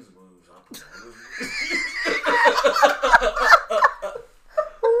learned these moves.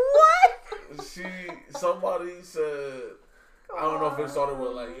 What? Somebody said, I don't know if it started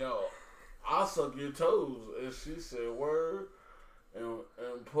with like, "Yo, I'll suck your toes," and she said, "Word," and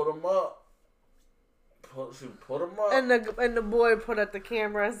put them up. She put them up. And the boy put up the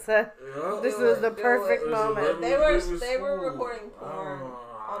camera and said, "This is the perfect moment." They were recording porn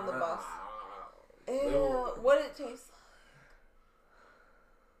on the bus. Ew, what did it taste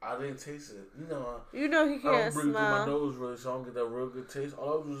like? I didn't taste it. You know he can't I don't breathe through my smell. nose really, so I don't get that real good taste. I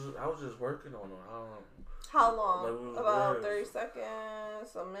was just working on it. I don't know. How long? Like, About 30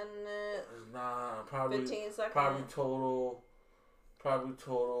 seconds, a minute, Nah, probably 15 seconds. Probably total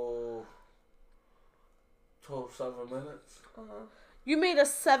 7 minutes. You made a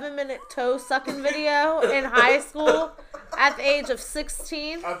 7-minute toe sucking video in high school at the age of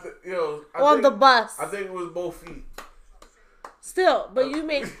 16 on the bus. I think it was both feet. Still, but you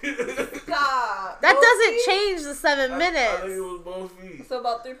made God. that doesn't change the 7 minutes. I think it was both feet. So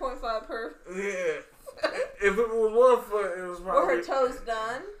about 3.5 per. Yeah. If it was 1 foot, it was probably. Were her toes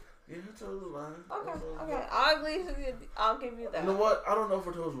done? Yeah, her toes were done. Okay. I'll give you that. You know what? I don't know if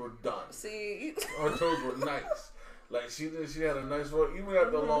her toes were done. See, her toes were nice. Like she had a nice foot. Even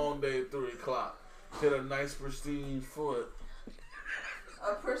after a long day at 3 o'clock, she had a nice pristine foot.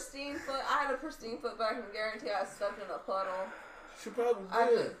 A pristine foot. I had a pristine foot, but I can guarantee I stepped in a puddle. She probably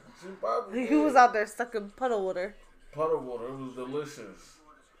did. He was out there stuck in puddle water. Puddle water. It was delicious.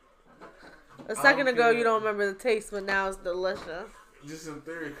 A second ago, you don't remember the taste, but now it's delicious. Just in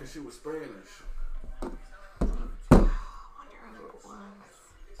theory, because she was Spanish.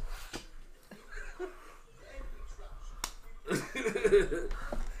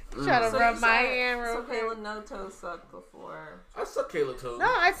 Try to rub my hand real So quick. Kayla no toes sucked before. I sucked Kayla toes. No,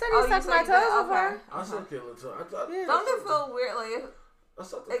 I said he sucked my toes before. I sucked Kayla toes. Don't it feel weird? Like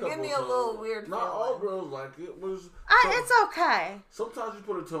it give me a little weird Not feeling. all girls like it. It's okay. Sometimes you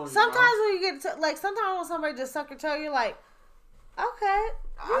put a toe in Sometimes your mouth. when you get sometimes when somebody just suck your toe, you're like, okay.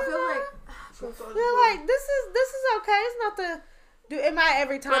 I feel like you're like this is okay. It's not the. Am I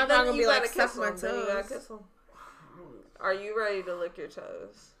every time I'm gonna be like suck my toes? You gotta kiss them. Are you ready to lick your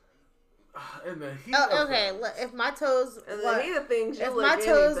toes? In the heat okay. If my toes, and the heat of things, if my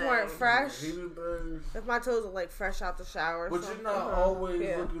toes weren't fresh, if my toes were like fresh out the shower. But you're not always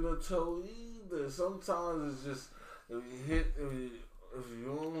looking at toe either. Sometimes it's just if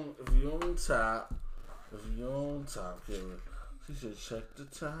you're on top, Kayla, she should check the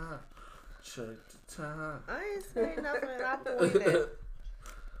time. Check the time. I ain't saying nothing. I pointed.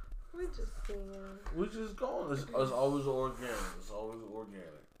 We just seeing. We just going. It's always organic. It's always organic.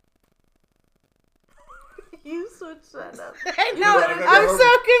 You switched that up. No, I'm so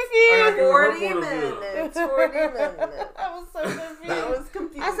confused. 40 minutes. 40 minutes. I was so confused. I was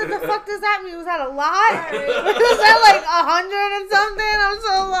confused. I said, the fuck does that mean? Was that a lot? Was that like 100 and something? I'm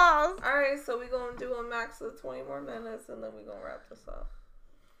so lost. Alright, so we're going to do a max of 20 more minutes and then we're going to wrap this up.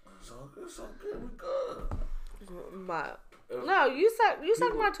 It's all good. We good. No, you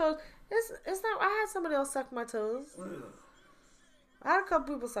suck my toes. It's not. I had somebody else suck my toes. Yeah. I had a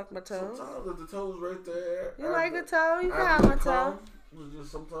couple people suck my toes. Sometimes if the toe's right there. You like a toe? You can have my toe. It's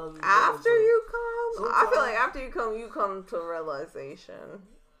just sometimes after you come, I feel like after you come to realization.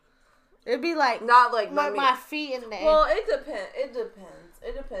 It'd be like not like my feet in there. Well, it depends.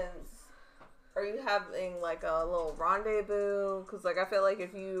 Are you having like a little rendezvous? Because like I feel like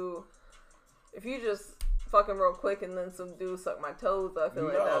if you just fucking real quick and then some dude suck my toes, I feel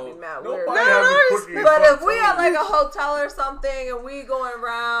like that'd be mad weird. But if we at like a hotel or something and we going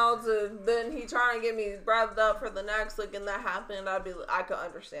rounds and then he trying to get me revved up for the next lick and that happened, I could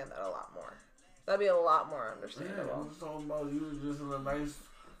understand that a lot more. That'd be a lot more understandable. Yeah, I'm just talking about you just in a nice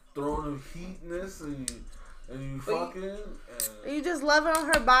throwing of heatness and you fucking. And you just love it on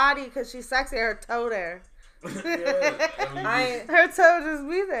her body because she's sexy. Her toe there. Yeah, her toe just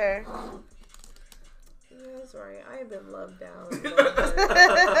be there. Yeah, that's right. I ain't been loved down.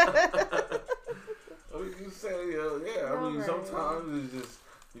 I mean, you say, yeah. I mean, sometimes it's just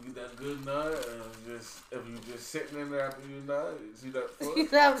you get that good nut, and just if you just sitting in there after you nut, you see that foot. You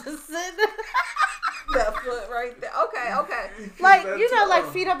have to sit there. That foot right there. Okay. Like you know, like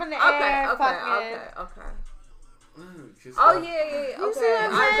feet up in the air. Okay. Oh yeah. You Okay, see what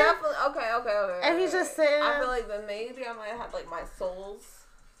I'm I saying? definitely. Okay. And he's just sitting. I feel like then maybe I might have like my soles.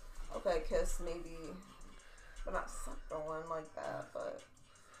 Okay, kiss maybe, but not suck on like that. But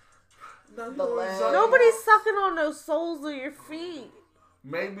the legs. Nobody's sucking on those soles of your feet.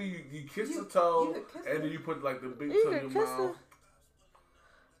 Maybe you kiss the toe and then you put like the big toe in your mouth.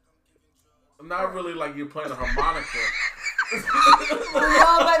 Not really like you're playing a harmonica.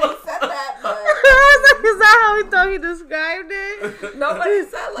 Nobody said that, but I was like, is that how he thought he described it? Nobody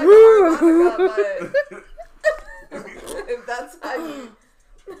said like a harmonica, but if that's how you.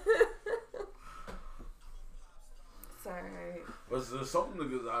 Sorry. But there's some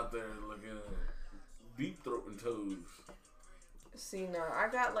niggas out there looking deep throating toes. See, no, I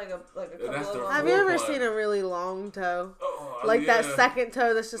got like a couple of them. Have you ever seen a really long toe? Like that second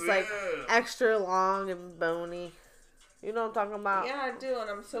toe that's just like extra long and bony. You know what I'm talking about? Yeah, I do, and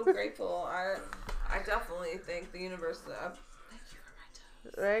I'm so grateful. I definitely thank the universe. Thank you for my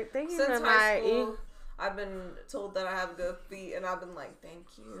toes. Right? Thank you Since for high my school, I've been told that I have good feet, and I've been like, thank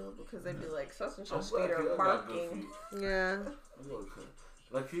you, because they'd be like, such and such feet are barking. Yeah.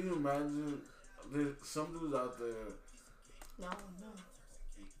 Like, can you imagine? There's some dudes out there. No.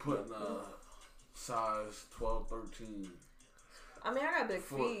 Putting size 12, 13. I mean, I got big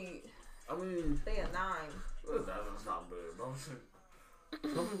feet. I mean, they a 9. That's not big, but I'm saying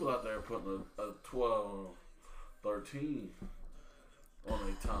some people out there putting a 12, 13 on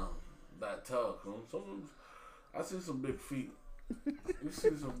their tongue. That toe. Some I see some big feet. You see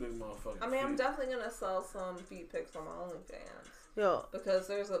some big motherfuckers. I mean, I'm definitely gonna sell some feet pics on my OnlyFans. Yo, because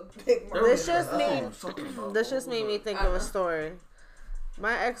there's a big market. This just made me think of a story.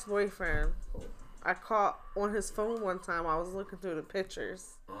 My ex-boyfriend, I caught on his phone one time. I was looking through the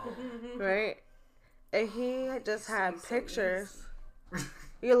pictures, right? And he just had pictures.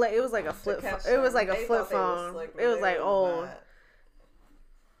 It was like a flip. It was like a flip phone. It was like old.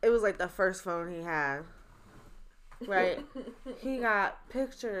 It was like the first phone he had. Right? He got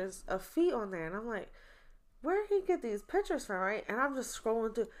pictures of feet on there, and I'm like, where did he get these pictures from, right? And I'm just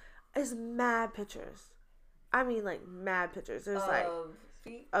scrolling through. It's mad pictures. I mean, like, mad pictures. There's, like,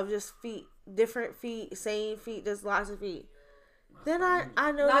 feet? Of just feet. Different feet. Same feet. Just lots of feet. Then I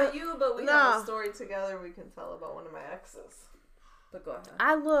know Not you, but we have a story together we can tell about one of my exes. But go ahead.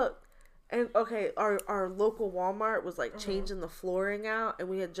 I looked, and, okay, our local Walmart was, like, changing the flooring out, and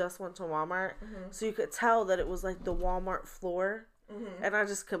we had just went to Walmart. So you could tell that it was, like, the Walmart floor. And I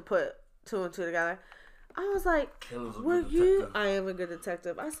just could put two and two together. I was like, I am a good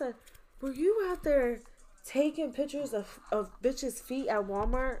detective. I said, were you out there taking pictures of bitches' feet at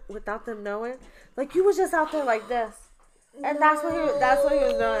Walmart without them knowing? Like, you was just out there like this. And that's what he was doing.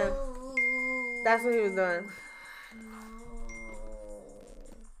 That's what he was doing.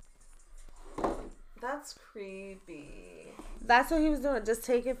 That's creepy. That's what he was doing, just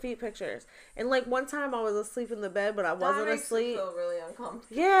taking feet pictures. And like one time I was asleep in the bed, but I wasn't asleep. That makes me feel really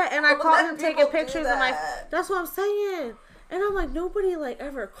uncomfortable. Yeah, and I caught him taking pictures, and like, that's what I'm saying. And I'm like, nobody like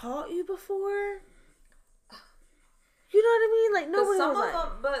ever caught you before. You know what I mean? Like nobody was like.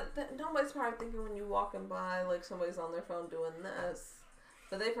 Them, but nobody's probably thinking when you walking by, like somebody's on their phone doing this,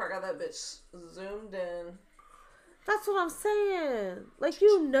 but they probably got that bitch zoomed in. That's what I'm saying. Like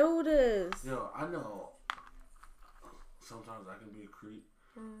you notice. Yo, I know. Sometimes I can be a creep,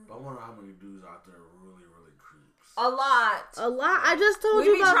 But I wonder how many dudes out there really creeps. A lot. I just told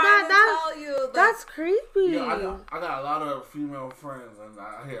you about that. That's creepy. Yeah, I got a lot of female friends, and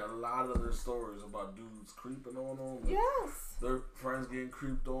I hear a lot of their stories about dudes creeping on them. Yes. Their friends getting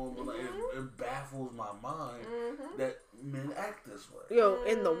creeped on, but it baffles my mind that men act this way. Yo,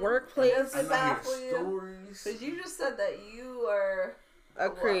 in the workplace, and I hear stories. Because you just said that you are a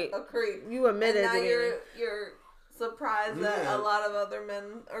creep. A creep. You admitted and now to you're surprised that a lot of other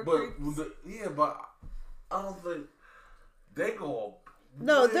men are creeps. But I don't think they go.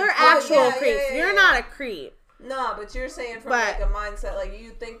 No, they're actual creeps. Yeah. You're not a creep. No, but you're saying from like a mindset, like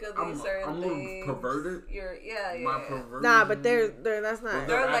you think of these certain things. I'm perverted. My perversion. Nah, but they're that's not.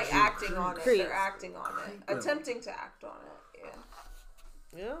 They're like acting on it. Creeps. They're acting on it, attempting to act on it.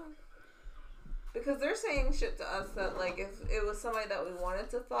 Yeah. Yeah. Because they're saying shit to us that like if it was somebody that we wanted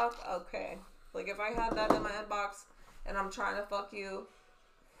to fuck, okay. Like if I had that in my inbox and I'm trying to fuck you,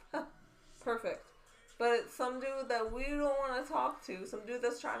 perfect. But it's some dude that we don't want to talk to. Some dude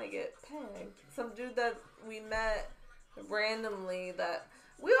that's trying to get pegged. Some dude that we met randomly. That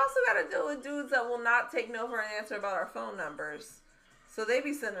we also got to deal with dudes that will not take no for an answer about our phone numbers. So they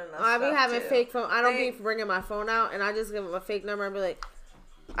be sending us. I be having fake phone. I don't be bringing my phone out, and I just give them a fake number and be like,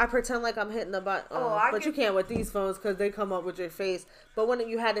 I pretend like I'm hitting the button. But you can't with these phones because they come up with your face. But when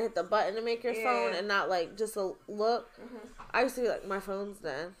you had to hit the button to make your phone and not like just a look, I used to be like, my phone's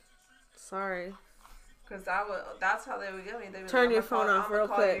dead. Sorry. Because that's how they would get me. They would turn your phone off real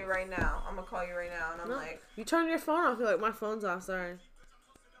quick. I'm going to call you right now. And I'm like... You turn your phone off. You're like, my phone's off. Sorry.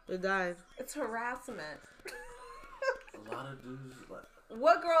 It died. It's harassment. A lot of dudes like...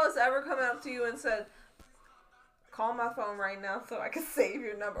 What girl has ever come up to you and said, call my phone right now so I can save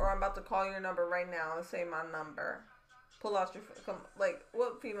your number, or I'm about to call your number right now and say my number. Pull out your phone. Like,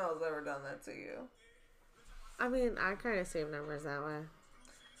 what female has ever done that to you? I mean, I kind of save numbers that way.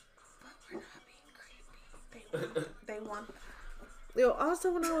 But we're not being creepy. They want that. Yo, also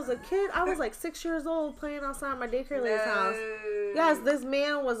when I was a kid, I was like 6 years old playing outside my daycare lady's house. Yes, this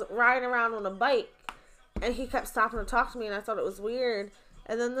man was riding around on a bike, and he kept stopping to talk to me, and I thought it was weird.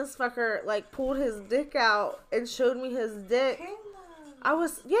 And then this fucker like pulled his dick out and showed me his dick. And I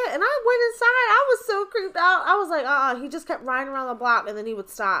went inside. I was so creeped out. I was like, he just kept riding around the block, and then he would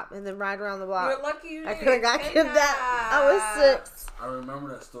stop and then ride around the block. You're lucky you I could have got kidnapped. I was 6. I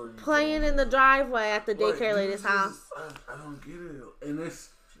remember that story. Playing in the driveway at the daycare lady's house. I don't get it. And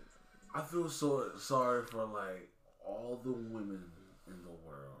I feel so sorry for like all the women in the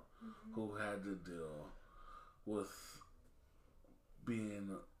world who had to deal with being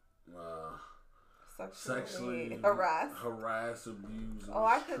sexually harassed, abused.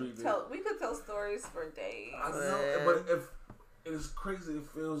 We could tell stories for days. I know, but if it's crazy, it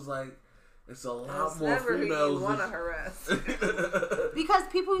feels like it's a lot more females. You want to harass because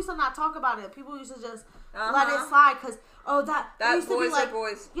people used to not talk about it. People used to just let it slide because that used to boys be like, are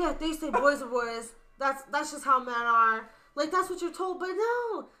boys. Yeah, they say boys are boys. That's just how men are. Like that's what you're told, but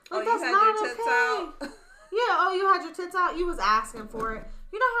no, like that's not okay. Yeah, you had your tits out. You was asking for it.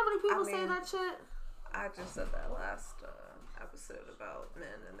 You know how many people say that shit? I just said that last episode about men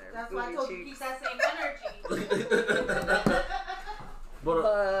and their That's booty why I told cheeks. you keep that same energy.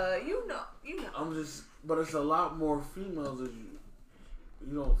 But you know. But it's a lot more females than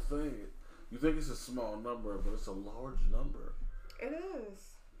you don't think. You think it's a small number, but it's a large number. It is.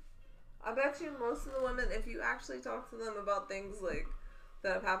 I bet you most of the women, if you actually talk to them about things like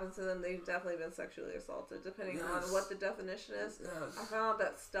that have happened to them, they've definitely been sexually assaulted, depending on what the definition is. Yes. I found out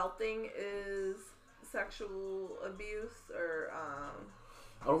that stealthing is sexual abuse or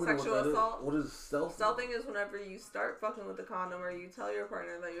sexual assault. What is stealthing? Stealthing is whenever you start fucking with the condom, or you tell your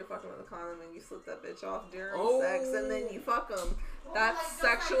partner that you're fucking with the condom, and you slip that bitch off during sex, and then you fuck them. That's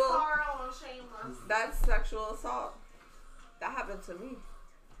sexual. That's sexual assault. That happened to me.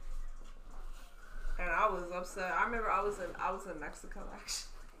 And I was upset. I remember I was in Mexico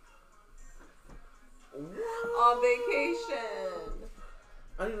actually. What? On vacation.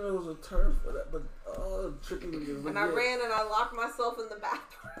 I didn't know there was a term for that, but chicken niggas. And I ran and I locked myself in the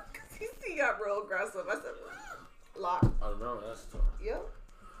bathroom because he got real aggressive. I said, lock. I know that's tough. Yep.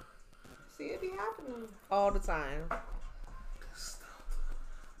 See it be happening all the time.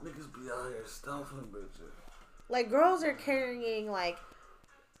 Niggas be out here stealthing bitches. Like girls are carrying like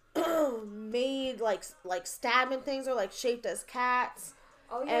made like stabbing things or like shaped as cats.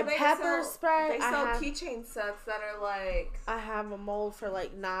 Oh yeah, and pepper spray. They sell keychain sets that are like. I have a mold for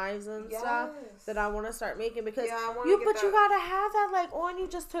like knives and stuff that I want to start making because you gotta have that like on you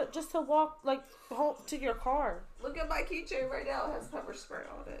just to walk like home to your car. Look at my keychain right now; it has pepper spray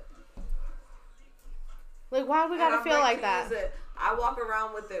on it. Like why do we gotta feel like that? I walk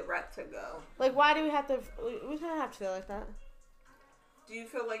around with it ready to go. Like, why do we have to? We don't have to feel like that. Do you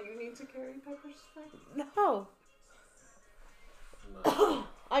feel like you need to carry pepper spray? No. No.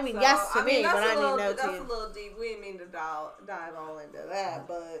 I mean, yes to me, but I mean no to you. That's a little deep. We didn't mean to dive all into that,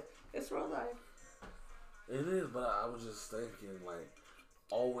 but it's real life. It is, but I was just thinking, like,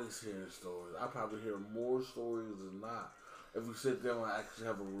 always hearing stories. I probably hear more stories than not. If we sit down and actually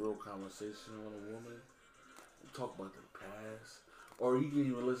have a real conversation with a woman, talk about their past, or you can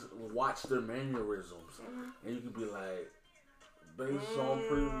even watch their mannerisms, and you can be like, based on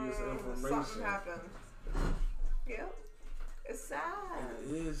previous information, something happened. Yep, it's sad.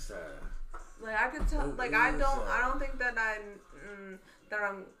 It is sad. Like I could tell. Like I don't think that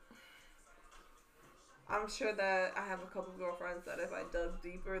I'm sure that I have a couple girlfriends that if I dug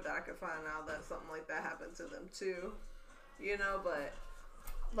deeper, that I could find out that something like that happened to them too. You know, but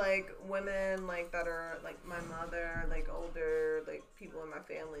like women like that are like my mother, like older, like people in my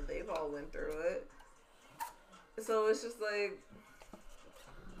family, they've all went through it. So it's just like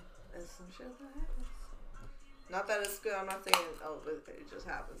it's some shit that happens. Not that it's good. I'm not saying it just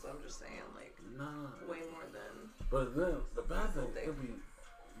happens. I'm just saying like way more than. But then the bad thing could be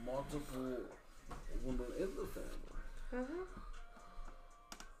multiple women in the family.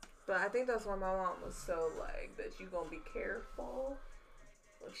 But I think that's why my mom was so like that. You gonna be careful.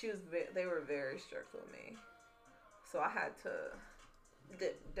 Like they were very strict with me, so I had to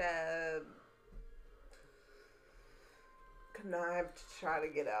dab, connive to try to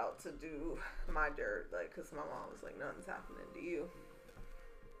get out to do my dirt, like, cause my mom was like, nothing's happening to you,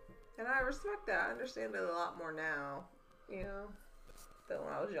 and I respect that. I understand it a lot more now, you know. But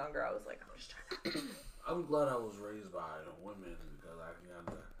when I was younger, I was like, I'm just trying to. I'm glad I was raised by women because I can kind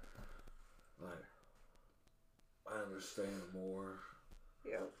of like I understand more.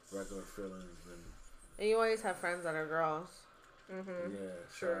 Yep. Regular feelings than. And you always have friends that are girls. Yeah,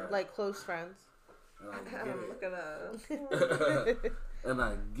 sure. Like close friends. And I get it. Look at us. And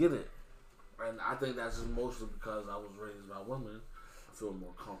I get it. And I think that's just mostly because I was raised by women. I feel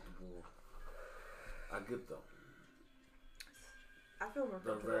more comfortable. I get them. I feel more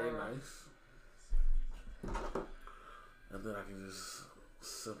comfortable. They're very nice. And then I can just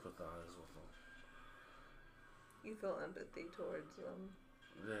sympathize with them. You feel empathy towards them.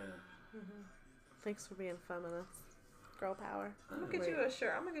 Yeah. Thanks for being feminist. Girl power. I'm gonna get you a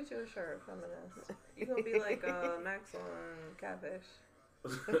shirt. Feminist. You gonna be like Max on Catfish.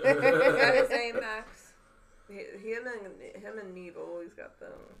 Got his name Max. Him and Neve always got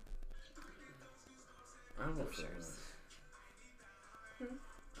them. I'm a feminist.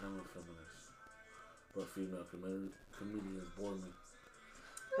 I'm a feminist. But female comedians bore me.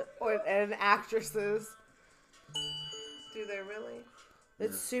 And actresses. Do they really?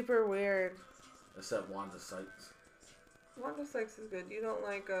 It's super weird. Except Wanda Sykes. Wanda Sykes is good. You don't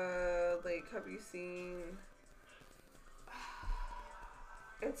like have you seen?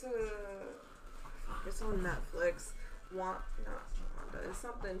 It's on Netflix. Not Wanda. It's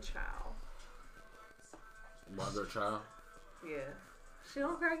something Chow. Mother Child? Yeah. She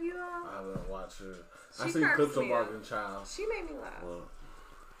don't crack you up? I haven't watched her. I seen clips of Martin Child. She made me laugh. Well,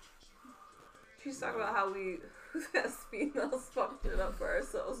 she's talking about how we as females fucked it up for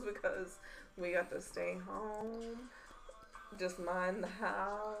ourselves because we got to stay home, just mind the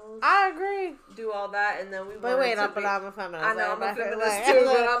house. I agree. Do all that, and then we. But wait, but I'm a feminist. I know I'm a feminist too,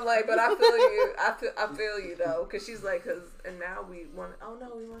 but I'm like, but I feel you. I feel you though, because she's like, and now we want. Oh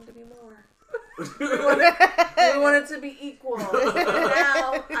no, we want to be more. we want it to be equal. And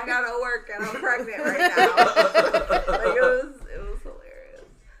now I gotta work and I'm pregnant right now. Like it was hilarious.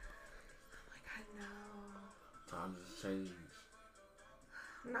 I'm like, I know. Times has changed.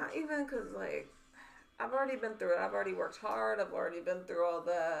 Not even because like I've already been through it. I've already worked hard. I've already been through all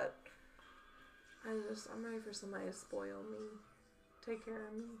that. I'm ready for somebody to spoil me, take care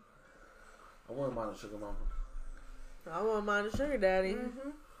of me. I wouldn't mind a sugar mama. I wouldn't mind a sugar daddy.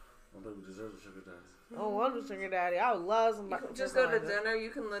 I don't think we deserve a sugar daddy. I want a sugar daddy. I would love somebody. Just go to dinner. You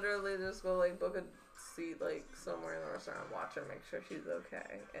can literally just go like book a seat like somewhere in the restaurant, watch her, make sure she's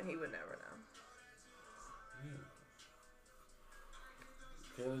okay, and he would never know.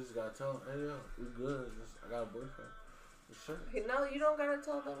 Yeah. Kayla just gotta tell him, hey yo, we good. I got a boyfriend. Sure. No, you don't gotta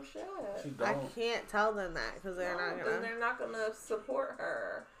tell them shit. She don't. I can't tell them that because they're not gonna. Then they're not gonna support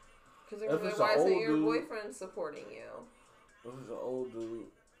her. Because they're gonna be like, why isn't your boyfriend supporting you? If it's an old dude,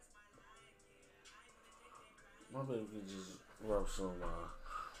 my baby can just rub some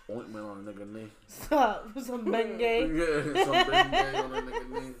ointment on a nigga knee. Stop. Some Bengay. Yeah, some Bengay on a nigga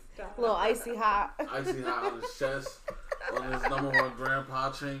knee. A little icy hot. Icy hot on his chest. On on his number one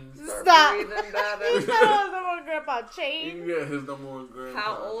grandpa chain. Stop. Breathing better. He said I was number one grandpa You chain. can get his number one grandpa.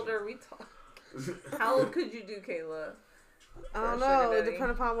 How old are we talking? How old could you do, Kayla? I don't know. It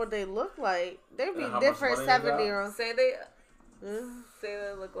depends upon what they look like. They'd be how different much money they 70-year-olds. Say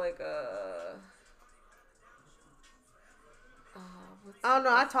they look like a. I don't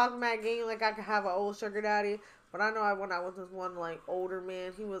know. I talk mad game like I could have an old sugar daddy, but I know when I was this one like older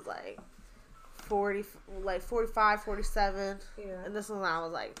man, he was like 40, like 45, 47, and this one I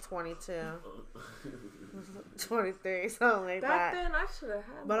was like 22, 23, something like Back that. then, I should have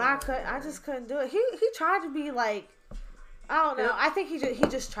had. But I just couldn't do it. He tried to be like, I don't know. I think he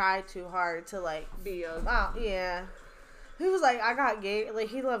just tried too hard to like be a. Oh yeah. He was like, I got Jaeger. Like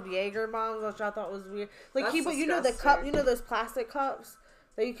he loved Jaeger bombs, which I thought was weird. Like That's you know the disgusting. cup, you know those plastic cups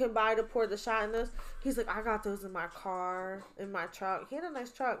that you can buy to pour the shot in those. He's like, I got those in my car, in my truck. He had a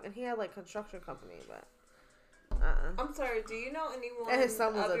nice truck, and he had like construction company, but. I'm sorry. Do you know anyone And his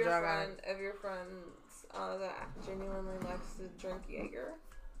son was of a your drug friend addict. of your friends that genuinely likes to drink Jaeger?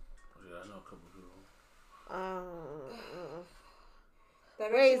 Yeah, I know a couple people.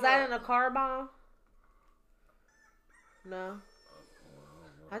 That makes Wait, you is that want- in a car bomb? No.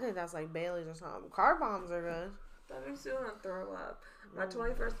 I think that's like Bailey's or something. Car bombs are good. That makes you want to throw up. My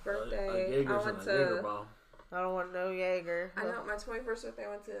 21st birthday, Jaeger's I went in a Jaeger to. bomb. I don't want no Jaeger. I know my 21st birthday, I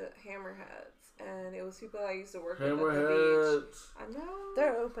went to Hammerheads, and it was people I used to work with at the beach. Hammerheads. I know.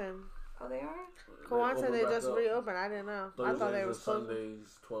 They're open. Oh, they are. Kawan said they Open just back up. reopened. I didn't know. I thought they Thursdays was and closed.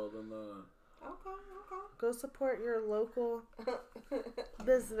 Sundays, 12 to 9. Okay. Go support your local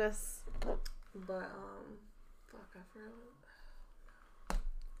business. But fuck, I forgot.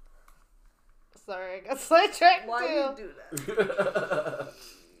 Sorry, I got sidetracked Why too. do you do that?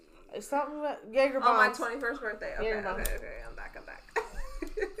 It's something about Jaeger Oh, my bombs. 21st birthday. Okay, Jaeger bombs. okay. I'm back.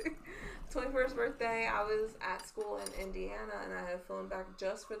 21st birthday, I was at school in Indiana, and I had flown back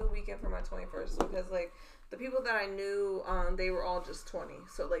just for the weekend for my 21st because, like, the people that I knew, they were all just 20.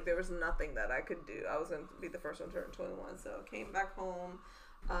 So, like, there was nothing that I could do. I was going to be the first one to turn 21. So, I came back home.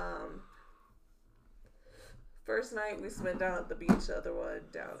 First night, we spent down at the beach, the other one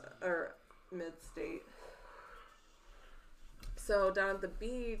mid-state. So, down at the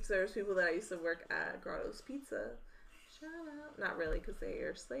beach, there's people that I used to work at Grotto's Pizza. Shout out. Not really, because they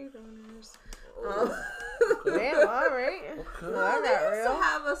are slave owners. Damn, all right. Okay. Well, They used to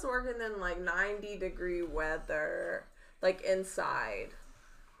have us working in like 90-degree weather, like inside,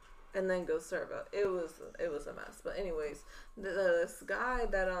 and then go serve it. It was a mess. But anyways, this guy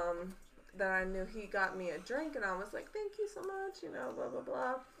that I knew, he got me a drink, and I was like, thank you so much, blah blah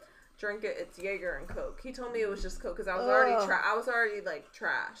blah. Drink it. It's Jaeger and Coke. He told me it was just Coke because I was already like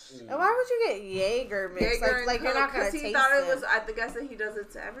trash. And why would you get Jaeger mixed? Jaeger Like you're not gonna taste he thought it it. was. I think I said he does it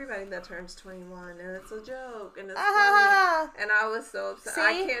to everybody that turns 21, and it's a joke, and it's funny. And I was so upset. See,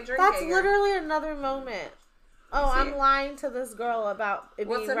 I can't drink that's Jaeger. literally another moment. Oh, See? I'm lying to this girl about it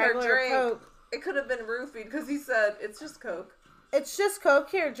What's being in her regular drink? Coke. It could have been roofied because he said it's just Coke. It's just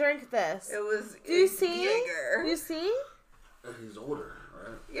Coke. Here, drink this. It was. Do you see? Jaeger. You see? He's older,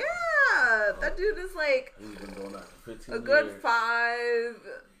 right? Yeah, that dude is like He's been doing that for 15 a good years.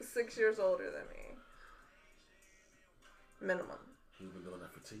 5-6 years older than me. Minimum. He's been doing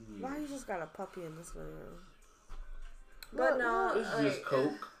that for 10 years. Why you just got a puppy in this video? But no, It's like, just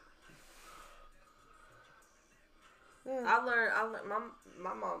Coke. Yeah. I learned.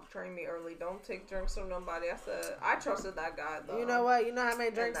 My mom trained me early. Don't take drinks from nobody. I said I trusted that guy though. You know what? You know how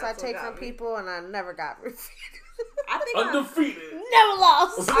many drinks I that's what take got from me. people, and I never got refused. I think Undefeated. Never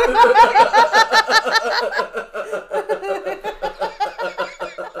lost.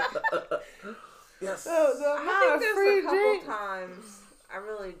 Yes. Oh, the I amount of think free there's a couple drink. times. I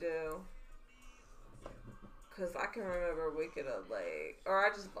really do. Cause I can remember waking up late, or I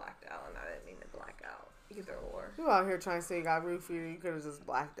just blacked out, and I didn't mean to black out. Either or. You out here trying to say you got roofied, you could have just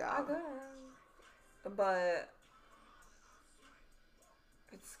blacked I out. could, but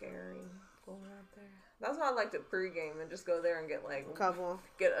it's scary going out there. That's why I like to pregame and just go there and get like Couple.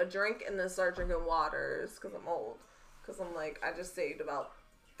 get a drink and then start drinking waters because I'm old. Because I'm like I just saved about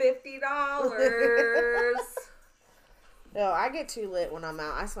 $50. Yo, I get too lit when I'm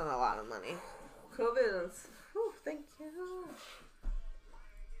out. I spend a lot of money. COVID and thank you.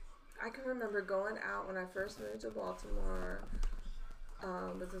 I can remember going out when I first moved to Baltimore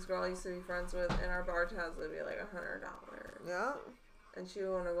with this girl I used to be friends with, and our bar tabs would be like $100. Yeah. And she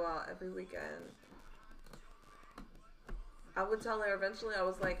would want to go out every weekend. I would tell her eventually, I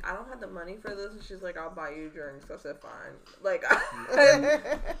was like, I don't have the money for this. And she's like, I'll buy you drinks. I said, fine. Like,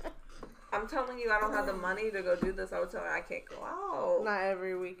 I'm telling you I don't have the money to go do this, I would tell you I can't go out. Not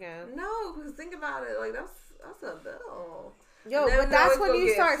every weekend. No, because think about it. Like, that's a bill. Yo, but that's when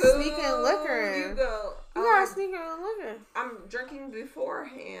you start sneaking liquor in. You go. You gotta sneak in liquor. I'm drinking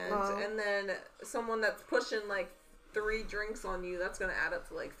beforehand, and then someone that's pushing like 3 drinks on you, that's gonna add up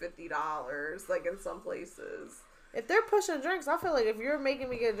to like $50. Like in some places. If they're pushing drinks, I feel like if you're making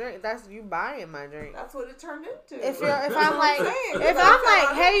me get a drink, that's you buying my drink. That's what it turned into. If I'm like,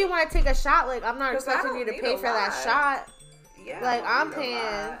 hey, you want to take a shot? Like, I'm not expecting you to pay for that shot. Yeah. Like, I'm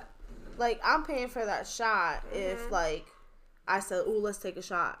paying. Like, I'm paying for that shot if like I said, ooh, let's take a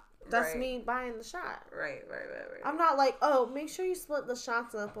shot. That's me buying the shot. Right. I'm not like, oh, make sure you split the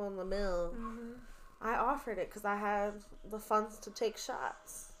shots up on the bill. Mm-hmm. I offered it because I had the funds to take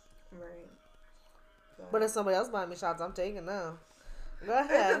shots. Right. But if somebody else buying me shots, I'm taking them. Go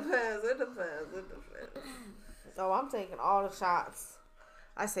ahead. It depends. Oh, I'm taking all the shots.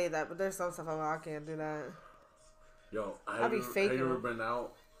 I say that, but there's some stuff I'm like, I can't do that. Yo, have you ever been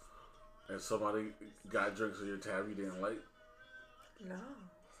out and somebody got drinks on your tab you didn't like? No.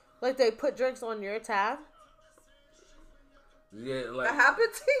 Like they put drinks on your tab? Yeah, like that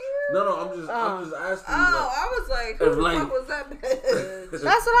happened to you? No, I'm just asking. I was like, who the fuck was that bitch? That's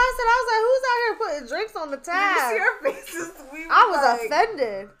what I said. I was like, who's out here putting drinks on the tab? You see our faces? I was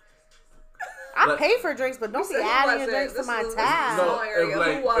offended. I pay for drinks, but don't be adding your drinks to my tab. No,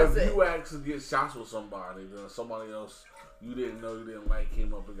 if you actually get shots with somebody, then somebody else you didn't know you didn't like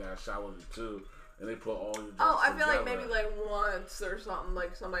came up and got a shot with you too, and they put all your drinks I feel together. like maybe like once or something,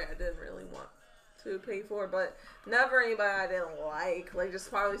 like somebody I didn't really want to pay for, but never anybody I didn't like. Like just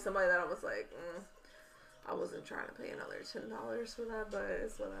probably somebody that I was like, I wasn't trying to pay another $10 for that, but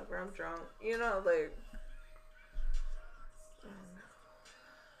it's whatever. I'm drunk, you know, like.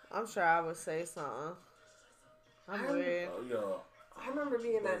 I'm sure I would say something. I'm weird. I remember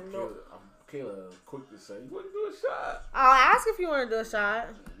being at Kayla, quick to say, you want to do a shot? I'll ask if you want to do a shot.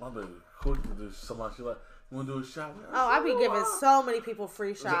 My baby, quick to do somebody. She like, you want to do a shot? I be giving so many people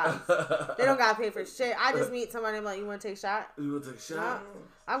free shots. They don't gotta pay for shit. I just meet somebody and I'm like, you want to take a shot? You want to take a shot?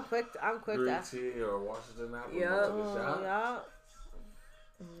 I'm quick. Green tea or Washington apple. Yeah.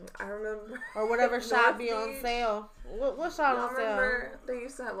 I remember. Or whatever shot be on sale. What shot on sale? I remember they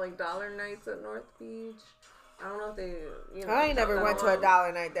used to have like dollar nights at North Beach. I don't know if they, I ain't never went to a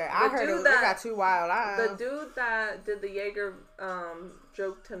dollar night there. I heard it got too wild. The dude that did the Jaeger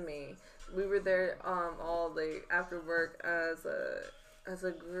joke to me. We were there all day after work as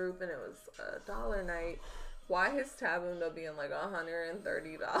a group, and it was a dollar night. Why his tab ended up being like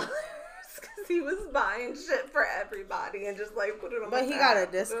 $130? Because he was buying shit for everybody and just like put it on But he got a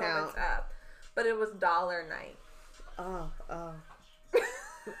discount. But it was dollar night. Oh.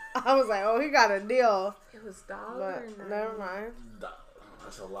 I was like, oh, he got a deal. It was dollar night. Never mind.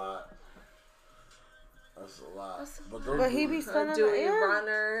 That's a lot. But he be spending Dewey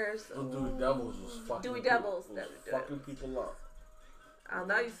Runners. The Dewey Devils was fucking. Dewey Devils. Fucking people up.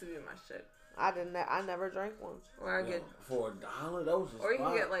 That used to be my shit. I never drank one. Or I get for $1. That was. Or you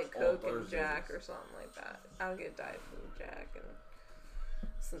can get like Coke and Jack or something like that. I'll get Diet Food Jack and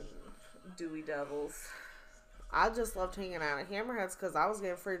some Dewey Devils. I just loved hanging out at Hammerheads because I was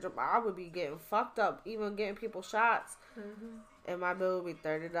getting free. I would be getting fucked up, even getting people shots, and my bill would be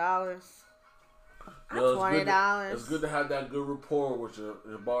 $30. $20. It's good to have that good rapport with your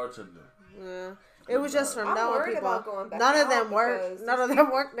bartender. Yeah. It was just from knowing people. None of them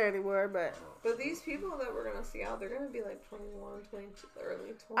work there anymore, but these people that we're gonna see out, they're gonna be like 21, 22,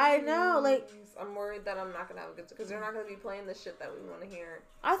 early 20s. I know, like I'm worried that I'm not gonna have a good time because they're not gonna be playing the shit that we want to hear.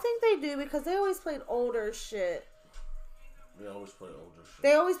 I think they do because they always played older shit. They always play older shit.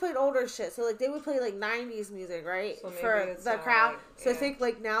 They always played older shit, so like they would play like 90s music, right, so for the crowd. So I think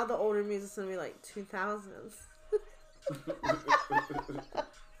like now the older music's gonna be like 2000s.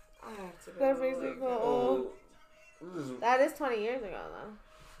 That makes me go old. That is 20 years ago, though.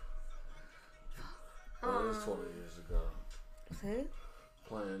 That is 20 years ago. See?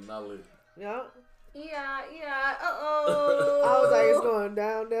 Playing Nelly. Yep. Yeah. I was like, it's going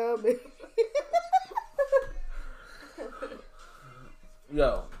down, baby.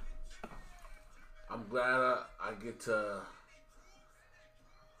 Yo, I'm glad I get to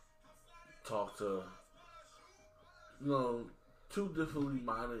talk to, two differently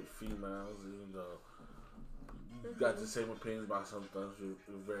minded females, even though you got the same opinions about some things.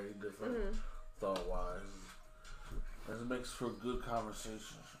 You're very different thought-wise. And it makes for good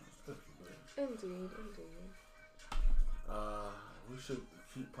conversation. Indeed. We should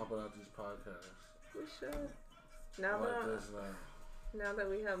keep pumping out these podcasts. We should. Now that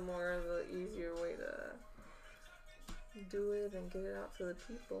we have more of an easier way to do it and get it out to the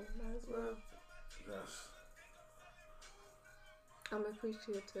people. Might as well. Yes. I'm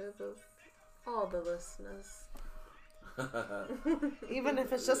appreciative of all the listeners. Even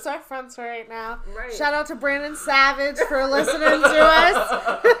if it's just our friends right now. Right. Shout out to Brandon Savage for listening to us.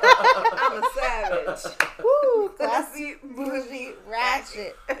 I'm a savage. Woo! Classy, bougie,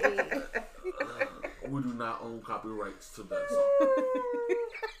 ratchet. We do not own copyrights to that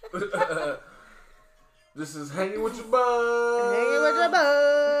song. This is Hanging With Your Bud. Hanging with your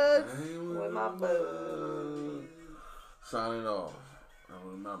buds. Hanging With my bud. Signing off.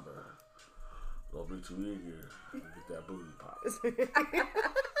 And remember, don't be too eager to get that booty pop.